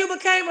 Because you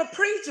became a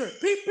preacher.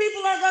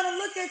 People are going to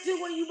look at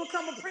you when you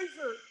become a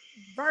preacher,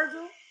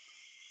 Virgil.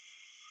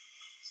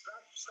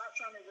 Stop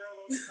trying to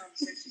rail on the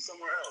conversation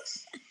somewhere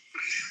else.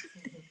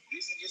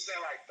 This is just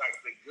saying, like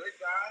the good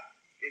guy,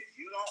 if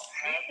you don't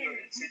have your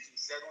intention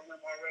set on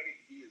him already,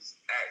 he is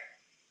at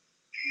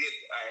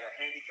a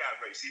handicap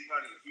race. He's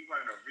running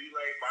a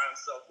relay by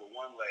himself with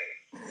one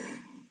leg.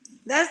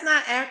 That's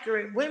not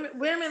accurate.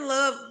 Women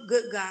love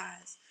good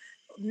guys.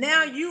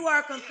 Now you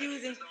are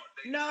confusing.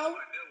 No,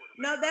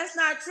 that's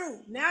not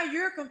true. Now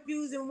you're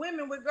confusing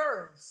women with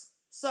girls.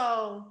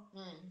 So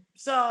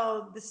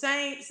the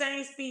same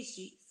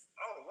species.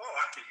 Oh, whoa!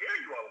 I can hear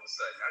you all of a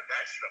sudden.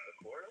 That struck a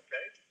chord.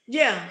 Okay.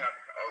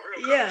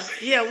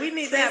 Yeah. We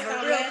need to have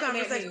a real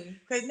conversation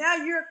because now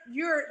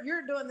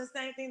you're doing the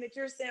same thing that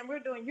you're saying we're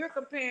doing. You're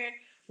comparing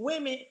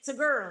women to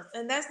girls,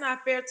 and that's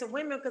not fair to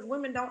women because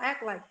women don't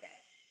act like that.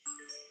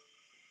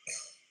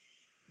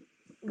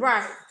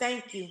 Right.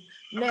 Thank you.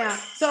 Now,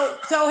 so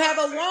have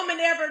a woman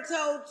ever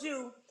told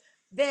you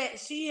that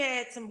she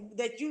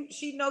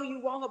know you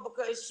want her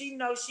because she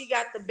knows she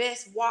got the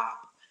best wop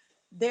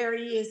there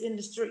is in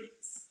the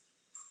streets?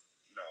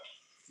 No.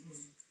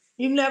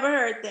 You've never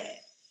heard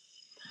that.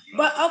 No.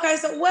 But okay,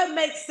 so what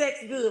makes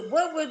sex good?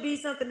 What would be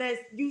something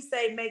that you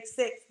say makes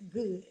sex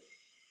good?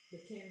 The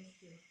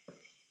chemistry.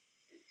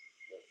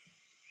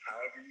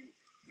 However you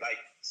like,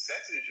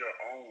 sex is your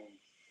own.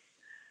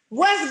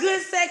 What's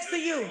good sex to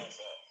you?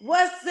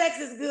 What sex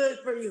is good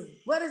for you?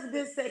 What is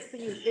good sex to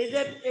you? Is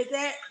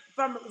that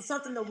from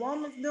something the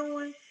woman's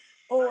doing,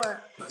 or?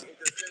 It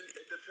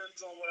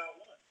depends on what I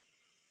want.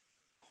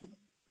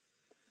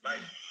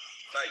 Like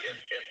if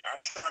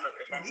I'm trying to,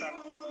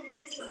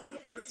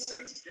 it's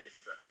different.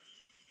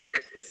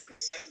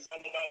 It's all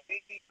about me.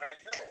 I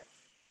know.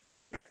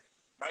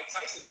 Mike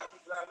Tyson got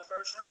people out in the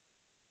first round.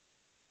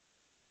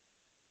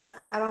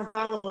 I don't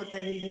follow what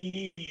that even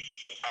means.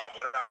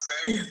 What I'm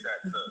saying is that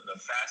the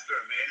faster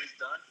a man is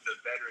done, the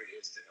better it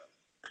is to him.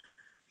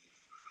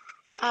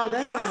 Oh,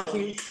 that's not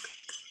cute.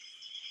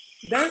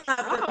 That's not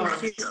fucking Oh.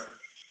 cute.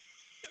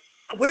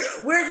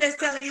 We're just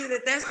telling you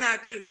that that's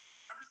not cute.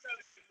 I'm just telling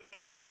you.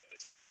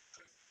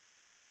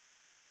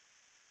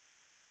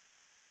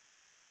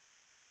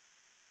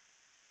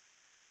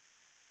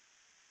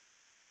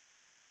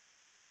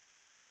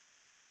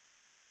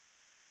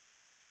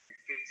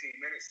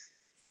 15 minutes,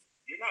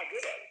 you're not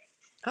good at it.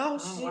 Oh I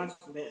don't shit. watch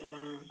that.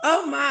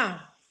 Oh my.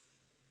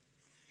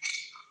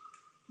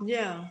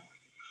 Yeah.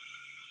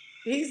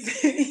 He's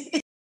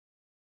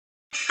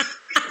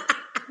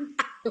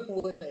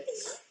What?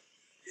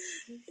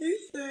 he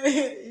said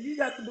if you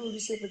got to do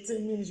this shit for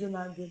 10 minutes, you're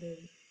not good at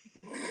it.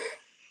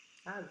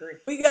 I agree.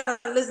 We gotta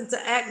listen to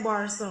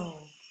Akbar's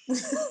song.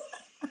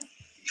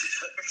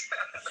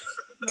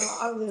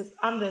 No,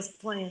 I'm just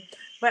playing.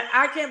 But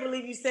I can't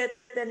believe you said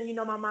that, and you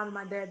know my mom and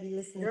my dad be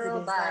listening Girl,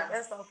 to this. bye. Like,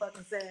 that's so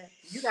fucking sad.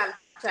 You got a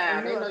child.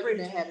 And They you're know a you've been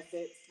preacher. having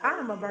sex.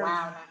 I'm a virgin.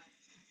 Wow.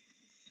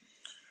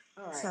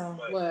 All right. So,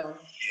 Well,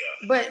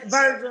 Yeah. but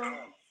Virgil,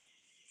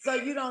 So,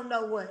 so you don't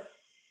know what.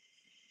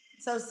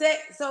 So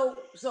sex, so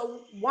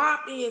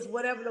WAP is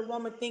whatever the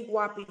woman think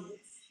WAP is. WAP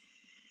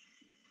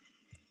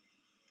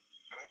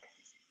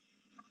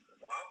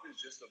is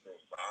just a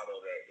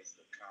bravado that is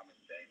the common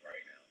thing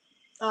right now.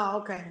 Oh,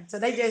 okay. So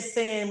they just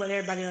saying what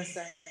everybody else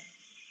saying.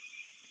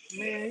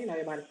 man, you know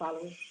everybody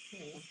following.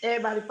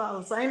 Everybody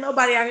follows. So ain't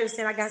nobody out here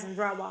saying I got some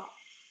dry WAP.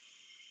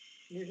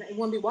 It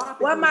wouldn't be WAP.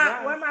 Where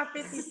my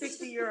 50,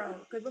 60-year-old?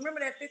 Because remember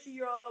that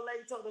 50-year-old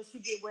lady told us she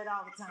get wet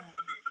all the time.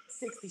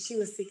 60. She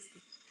was 60.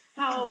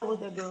 How old was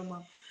that girl,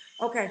 Mom?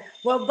 Okay.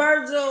 Well,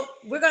 Virgil,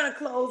 we're gonna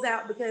close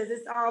out because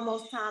it's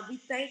almost time. We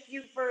thank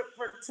you for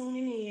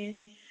tuning in.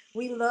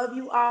 We love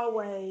you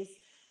always.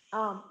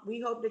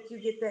 We hope that you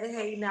get that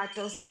hate out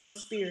your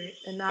spirit,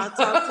 and I'll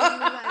talk to you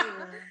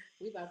later.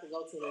 We about to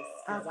go to this.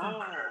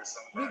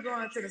 We're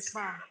going to the spa.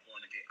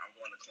 I'm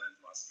going to cleanse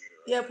my spirit.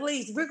 Yeah,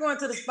 please. We're going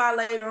to the spa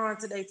later on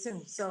today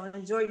too. So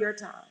enjoy your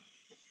time.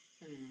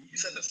 You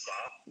said the spa?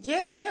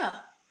 Yeah.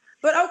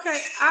 But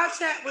okay, I'll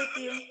chat with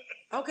you.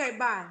 Okay,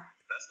 bye.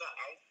 That's not.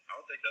 I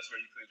don't think that's where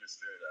you cleanse your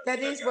spirit at. That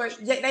is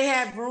where they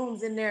have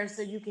rooms in there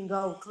so you can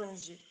go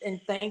cleanse you. And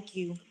thank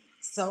you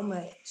so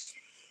much.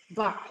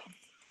 Bye.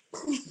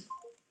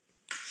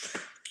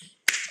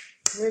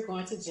 We're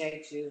going to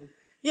judge you.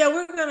 Yeah,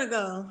 we're gonna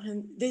go.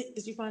 And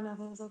did you find out if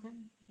it was okay?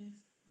 Yes.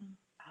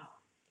 Oh,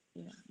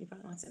 yeah. You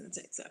probably want to send a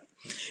text up.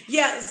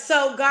 Yeah.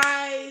 So,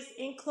 guys,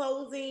 in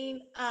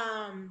closing,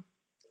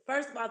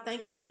 first of all,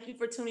 thank you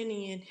for tuning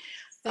in.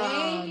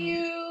 Thank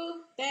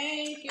you.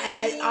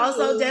 I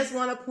also just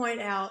want to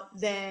point out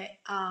that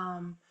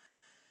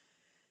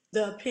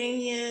the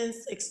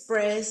opinions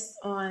expressed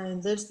on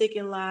Lipstick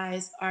and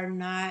Lies are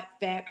not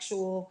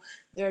factual.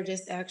 They're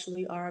just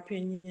actually our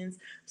opinions.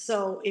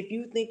 So if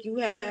you think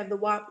you have the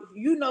WAP,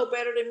 you know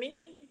better than me.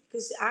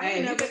 Because I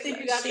never think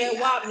you got that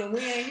WAP, and we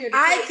ain't here to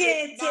I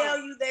can't tell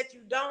you that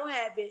you don't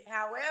have it.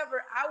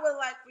 However, I would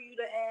like for you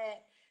to add,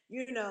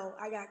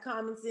 I got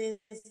common sense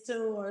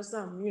too or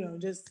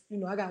something,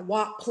 I got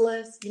WAP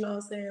plus, you know what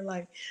I'm saying?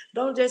 Like,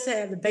 don't just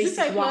have the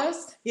basic WAP.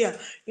 Plus? Yeah,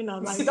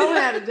 like don't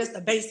have just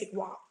the basic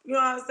WAP. You know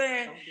what I'm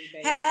saying?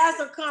 Have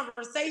some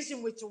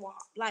conversation with your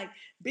WAP. Like,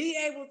 be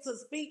able to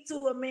speak to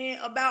a man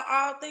about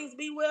all things,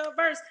 be well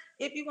versed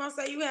if you're gonna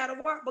say you had a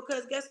WAP,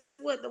 because guess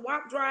what? The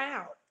WAP dry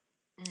out.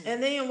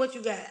 And then what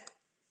you got?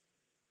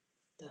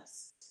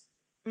 Dust.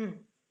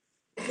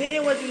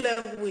 Then what you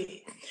left with?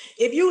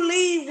 If you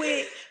leave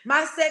with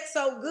my sex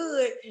so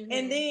good,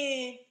 and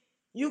then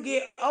you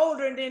get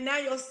older, and then now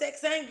your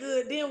sex ain't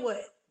good, then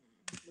what?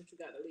 What you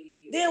gotta leave?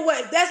 Then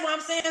what? That's what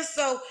I'm saying.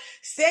 So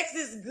sex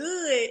is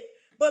good,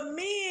 but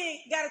men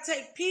gotta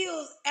take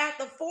pills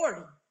after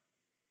 40.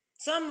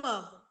 Some of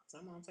them.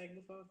 Some of them take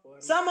before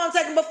 40. Some of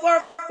them take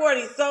before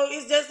 40. So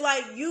it's just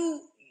like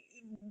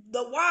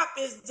the WAP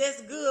is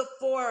just good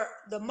for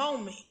the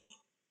moment.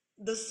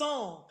 The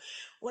song.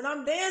 When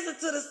I'm dancing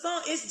to the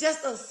song, it's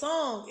just a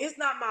song. It's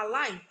not my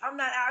life. I'm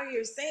not out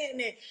here saying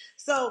it.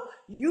 So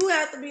you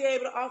have to be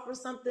able to offer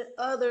something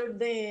other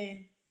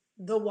than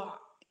the WAP,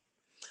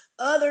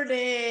 other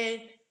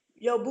than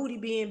your booty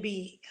being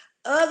big,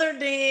 other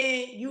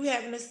than you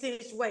having a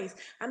cinched waist.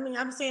 I mean,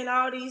 I'm saying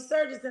all these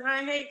surgeries, and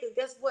I hate, because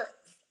guess what?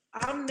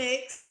 I'm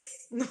next.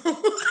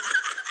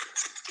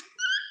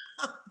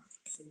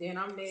 Then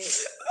I'm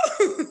next.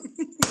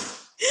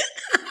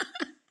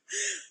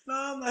 No,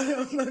 I'm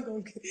not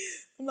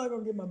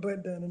gonna get my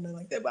butt done or nothing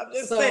like that. But I'm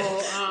just saying,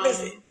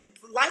 listen,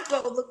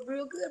 lipo look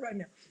real good right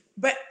now.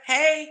 But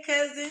hey,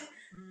 cousin,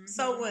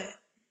 so what?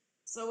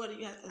 So what do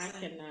you have to say? I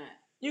cannot.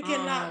 You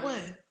cannot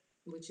what?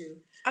 With you.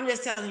 I'm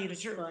just telling you the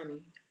truth.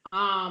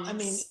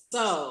 Funny.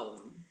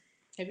 So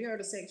have you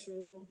heard of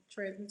sexual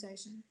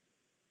transmutation?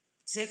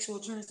 Sexual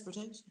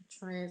transportation?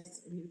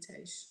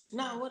 Transmutation.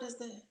 No, what is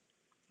that?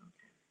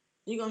 Okay.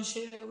 You gonna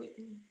share it with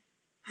me?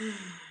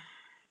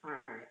 All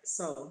right.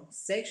 So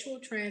sexual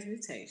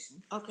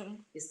transmutation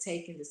is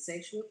taking the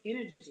sexual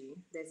energy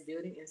that's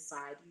building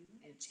inside you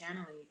and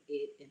channeling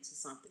it into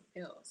something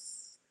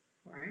else.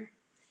 Right?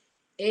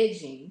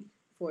 Edging,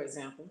 for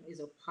example,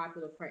 is a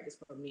popular practice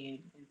for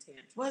men in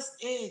tantra. What's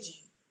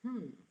edging?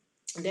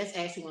 That's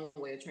actually one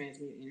way of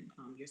transmitting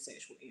your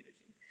sexual energy.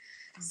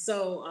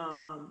 So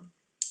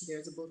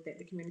there's a book that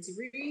the community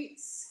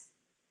reads.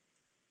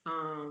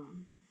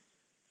 I'm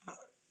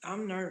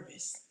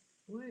nervous.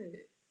 What?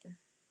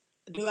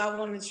 Do I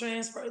want to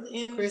transfer the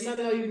energy? Chris, I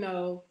know you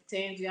know.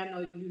 Tangie, I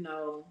know you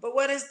know. But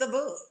what is the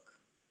book?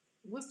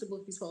 What's the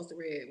book you're supposed to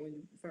read when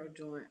you first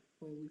joined?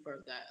 When we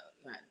first got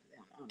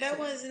that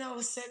wasn't no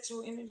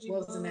sexual energy.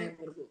 What was the name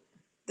of the book?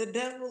 The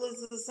Devil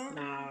is the Son.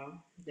 No,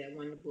 that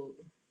wasn't the book.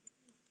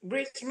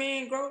 Rich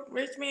Man, Poor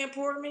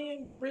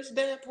Man, Rich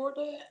Dad, Poor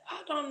Dad.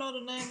 I don't know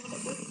the name of the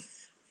book.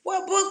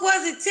 What book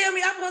was it? Tell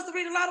me. I'm supposed to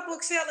read a lot of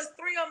books. There's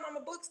 3 of them on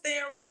my book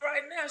stand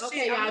right now. Okay,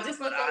 Shit, y'all,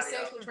 just look up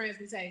sexual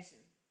transmutation.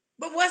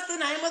 But what's the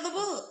name of the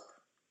book?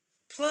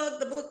 Plug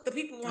the book. The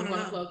people want to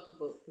know. Plug the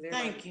book.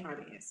 Thank you.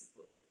 Already has the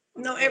book.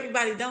 No,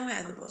 everybody don't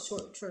have the book.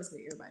 Short, trust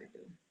me, everybody do.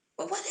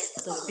 But what is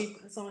the book?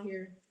 People that's on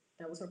here.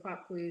 That was her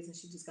pop quiz, and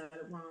she just got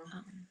it wrong.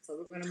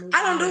 So we're gonna move.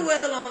 I don't do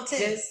well on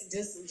tests.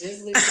 Just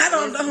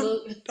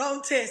listen.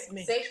 Don't test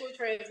me. Sexual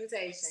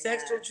transmutation.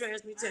 Sexual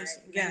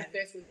transmutation. Right.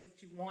 Manifest what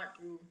you want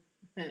through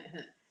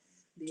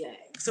the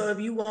act. So if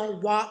you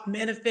want WAP,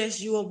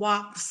 manifest you a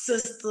WAP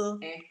sister.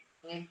 Hey.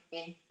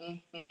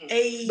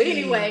 But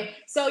anyway,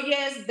 so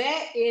yes,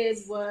 that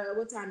is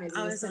what time is it?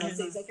 It's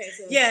 10:06. Okay,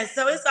 so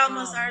so it's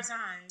almost our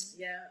time.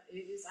 Yeah, it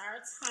is our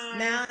time.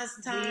 Now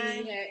it's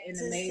time. We had an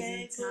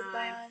amazing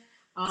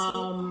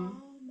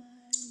time.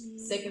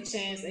 Second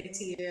Chance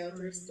ATL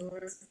thrift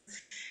store.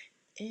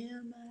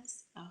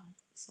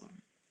 Sorry.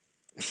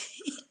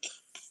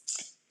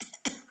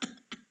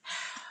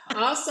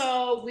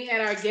 Also, we had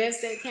our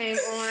guest that came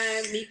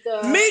on,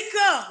 Mika.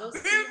 Go see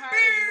her as well.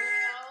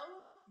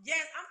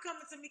 Yes, I'm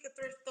coming to Mika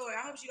thrift store.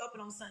 I hope she open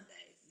on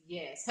Sundays.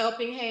 Yes,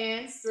 Helping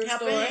Hands thrift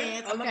Helping store.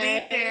 Hands. I'm gonna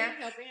be there.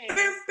 Helping Hands.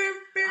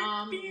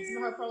 Some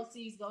of her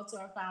proceeds go to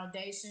our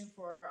foundation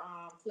for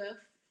Cliff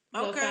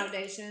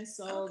Foundation.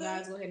 So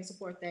guys, go ahead and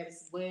support that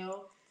as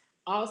well.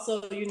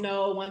 Also,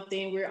 one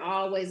thing we're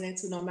always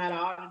into, no matter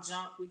all the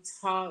junk we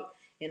talk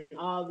and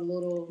all the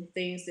little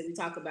things that we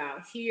talk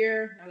about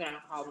here. I'm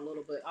gonna call them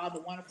little, but all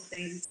the wonderful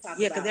things we talk about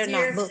here. Yeah, because they're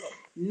not little.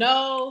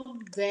 Know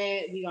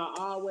that we are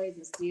always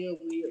and still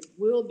we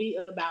will be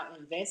about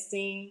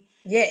investing.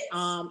 Yes.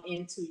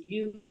 Into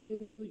you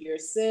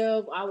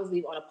yourself. I always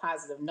leave on a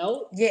positive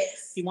note.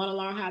 Yes. If you want to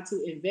learn how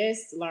to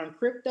invest, learn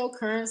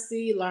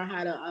cryptocurrency, learn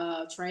how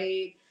to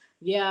trade.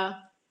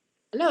 Yeah.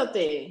 Another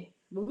thing,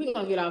 but we're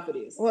gonna get off of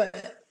this.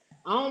 What?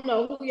 I don't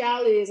know who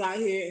y'all is out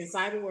here in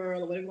cyber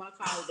world or whatever you want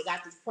to call it. They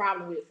got this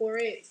problem with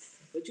Forex,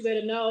 but you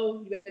better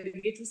know. You better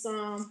get you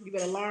some. You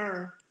better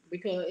learn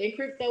because in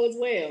crypto as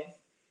well.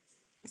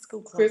 It's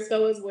cool.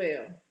 Crypto as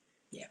well.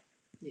 Yeah.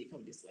 Yeah,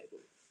 come this way.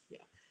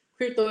 Yeah.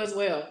 Crypto as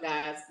well,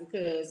 guys,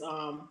 because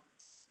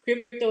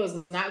crypto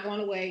is not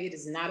going away. It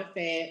is not a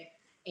fad,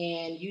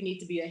 and you need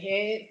to be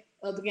ahead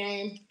of the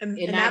game and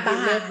not be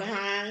left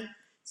behind.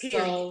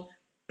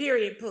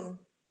 Period. Pooh.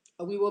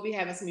 We will be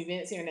having some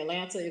events here in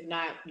Atlanta. If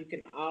not, you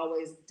can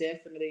always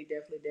definitely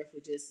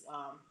just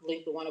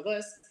link with one of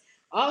us.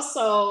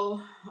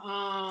 Also,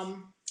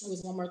 there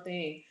was one more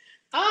thing.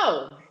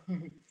 Oh,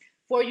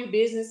 for you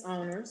business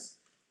owners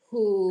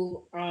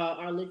who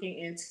are looking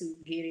into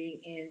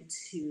getting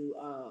into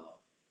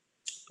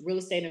real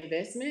estate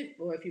investment,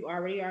 or if you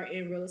already are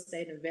in real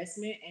estate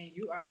investment and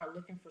you are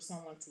looking for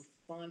someone to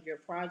fund your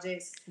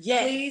projects,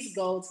 please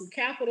go to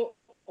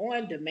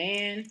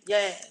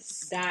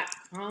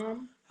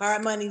capitalondemand.com.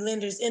 Hard money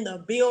lenders in the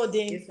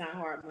building. It's not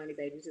hard money,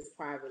 baby. It's just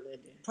private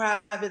lending.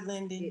 Private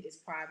lending. It is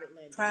private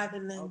lending.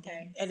 Private lending.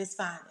 Okay. At its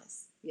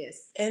finest.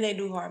 Yes. And they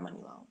do hard money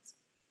loans.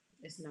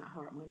 It's not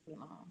hard money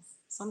loans.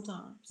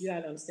 Sometimes. You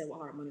gotta understand what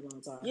hard money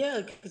loans are.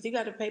 Yeah, because you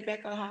got to pay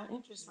back a high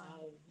interest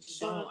rate.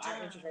 No,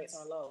 our interest rates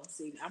are low.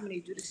 See, I'm gonna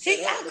need you to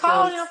I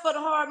called him for the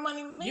hard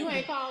money. You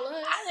ain't call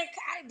us. I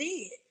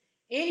did.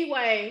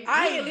 Anyway,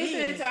 I ain't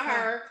listening to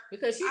her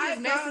because she's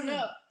just messing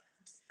up.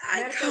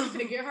 I'm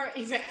gonna get her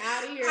even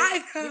out of here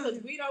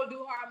because we don't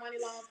do hard money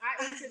loans. Our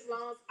interest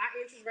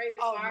rates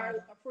are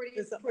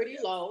pretty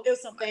low.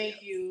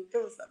 Thank you.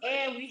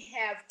 And we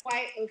have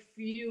quite a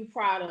few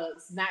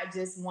products, not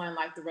just one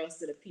like the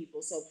rest of the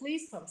people. So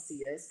please come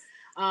see us.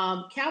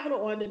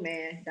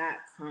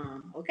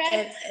 CapitalOnDemand.com.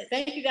 Okay.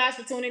 Thank you guys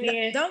for tuning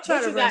in. Don't try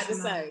to rush me.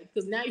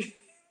 Because now you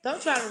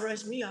don't try to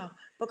rush me off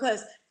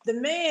because the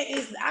man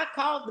is. I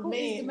called the man. Who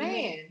is the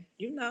man?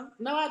 You know.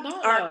 No, I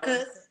don't. Our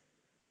cousin.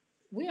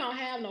 We don't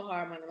have no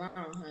hard money,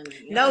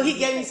 honey. No, he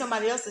gave me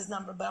somebody else's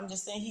number, but I'm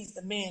just saying he's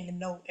the man to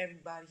know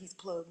everybody. He's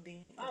plugged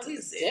in. Oh,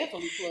 he's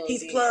definitely plugged in.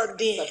 He's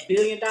plugged in. He's $1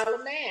 billion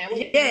man.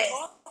 Yes,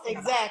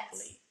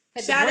 exactly.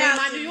 Shout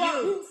out to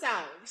you.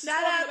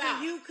 Shout out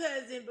to you,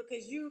 cousin,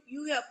 because you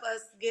help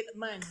us get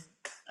money.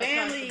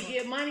 Family,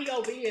 get money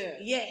over here.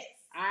 Yes.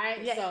 All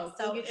right. Yes.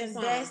 So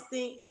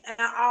investing and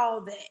all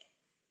that.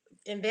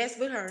 Invest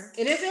with her.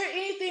 And is there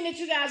anything that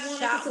you guys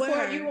want us to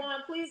support you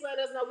on? Please let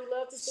us know. We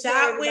love to support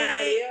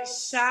everybody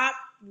else. Shop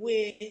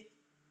with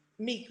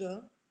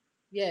Mika.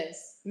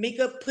 Yes.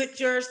 Mika, put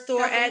your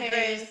store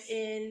address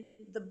in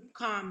the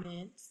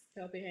comments.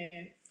 Helping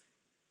Hands.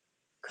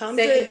 Come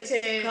Second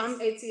to chance, come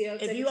ATL. if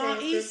Second you on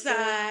chance, East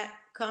Crystal. Side,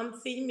 come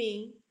see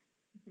me.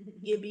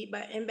 Get beat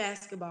by in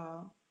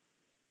basketball.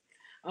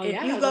 Oh, If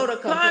yeah, you I go gotta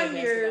to come play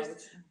Conyers, basketball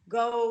with you.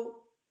 go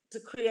to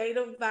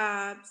Creative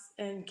Vibes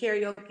and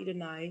karaoke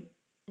tonight.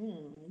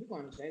 We're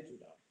going to Jeju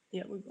though.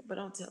 Yeah, but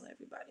don't tell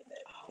everybody that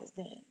because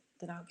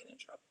then I'll get in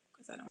trouble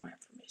because I don't have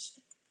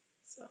permission.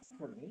 So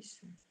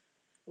Permission.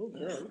 Oh,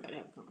 girl, we gotta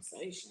have a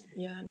conversation.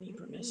 yeah, I need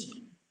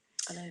permission.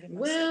 I don't get my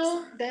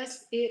Well,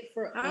 that's it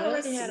for us. I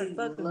already had a We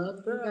fucking love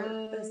you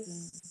girl.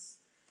 guys.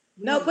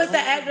 No, We put the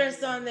love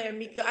address you. on there,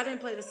 Mika. I didn't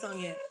play the song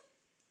yet.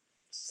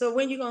 So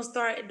when you gonna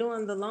start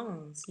doing the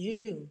loans? You.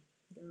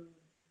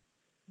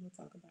 We'll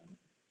talk about it.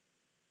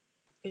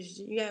 Because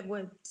you got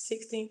what,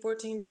 16,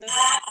 14 days?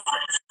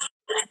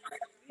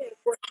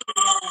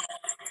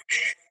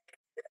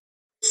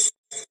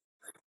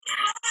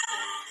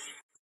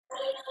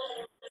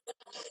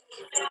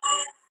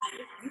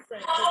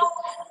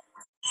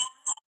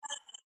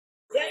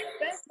 Yeah,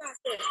 that's not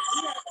fair.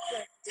 You have to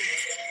play.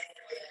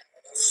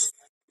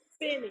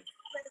 Finish.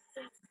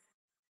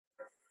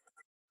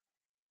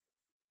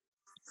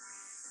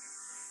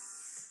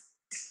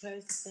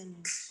 Play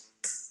finish.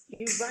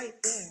 You're right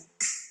there.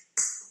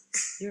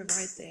 You're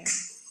right there.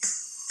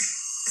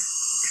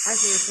 I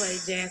should have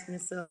played Jasmine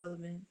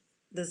Sullivan,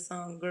 the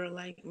song "Girl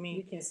Like Me."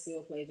 You can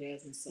still play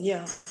Jasmine Sullivan.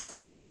 Yeah.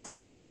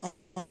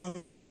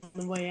 On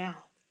the way out.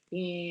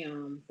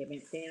 Bam,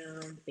 bam,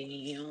 bam,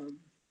 bam.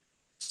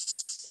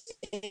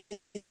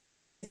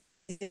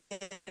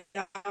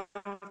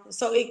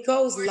 So it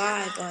goes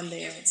live on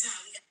there.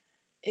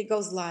 It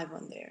goes live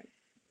on there.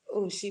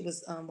 Oh, she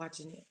was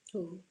watching it.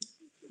 Who?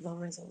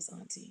 Lorenzo's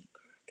auntie.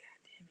 Girl,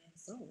 goddamn it.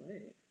 So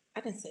what?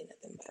 I didn't say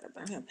nothing bad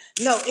about him.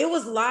 No, it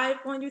was live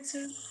on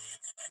YouTube.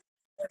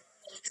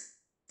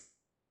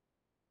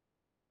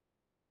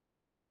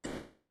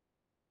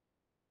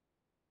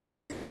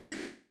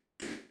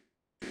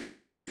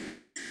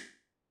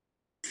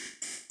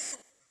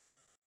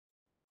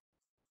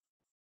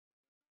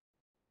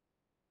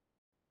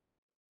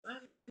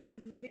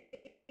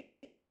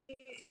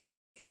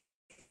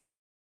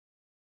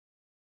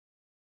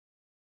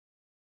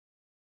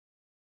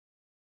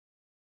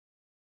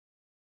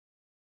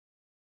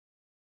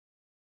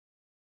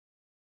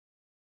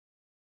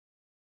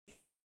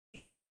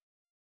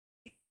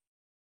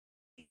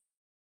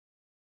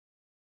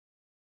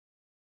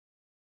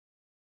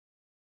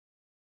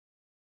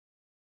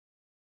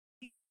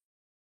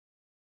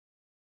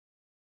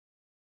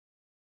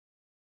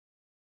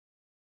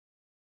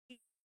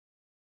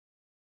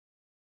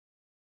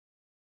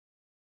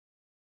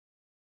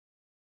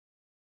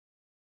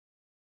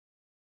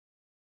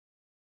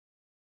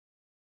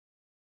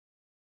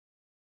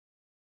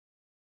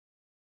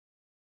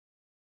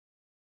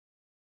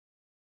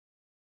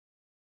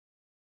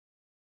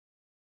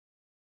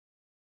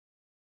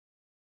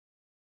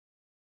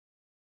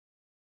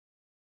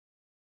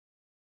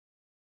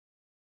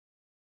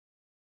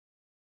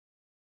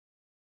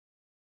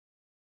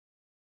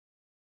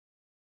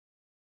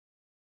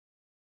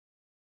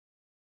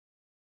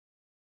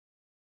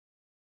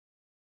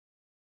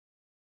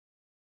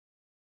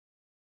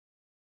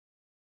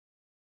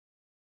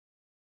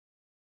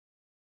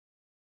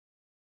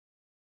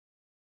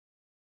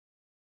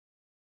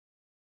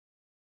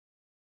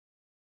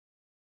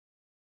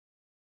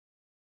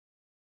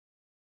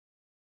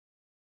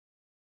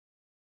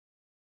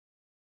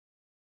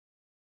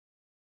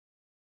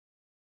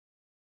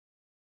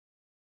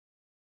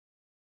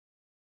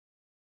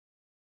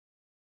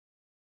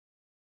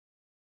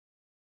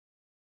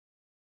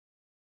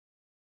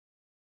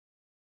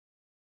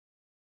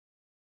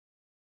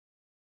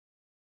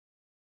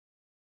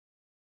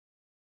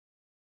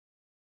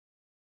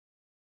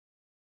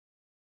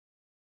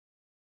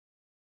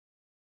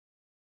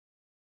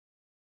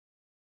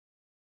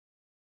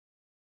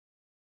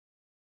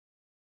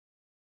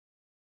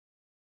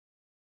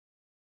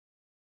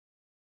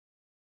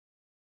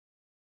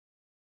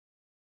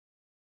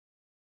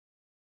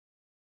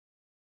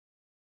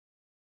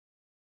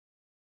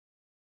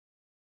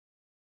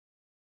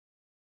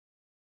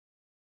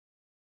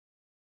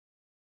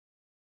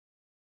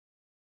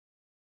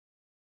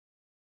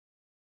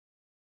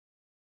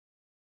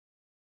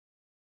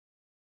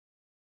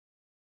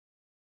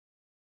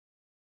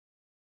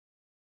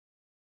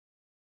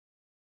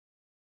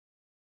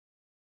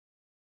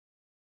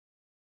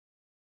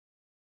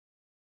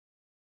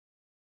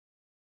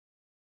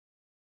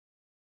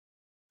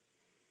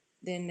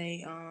 Then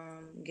they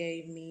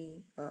gave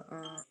me a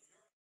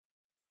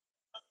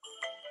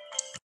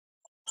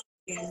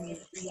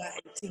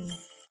 318.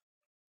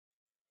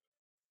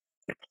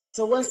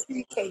 So what's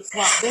CK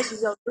swap? This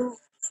is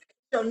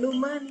your new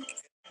money.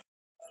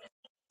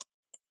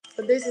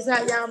 So this is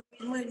how y'all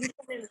make money. You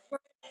come in the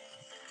front.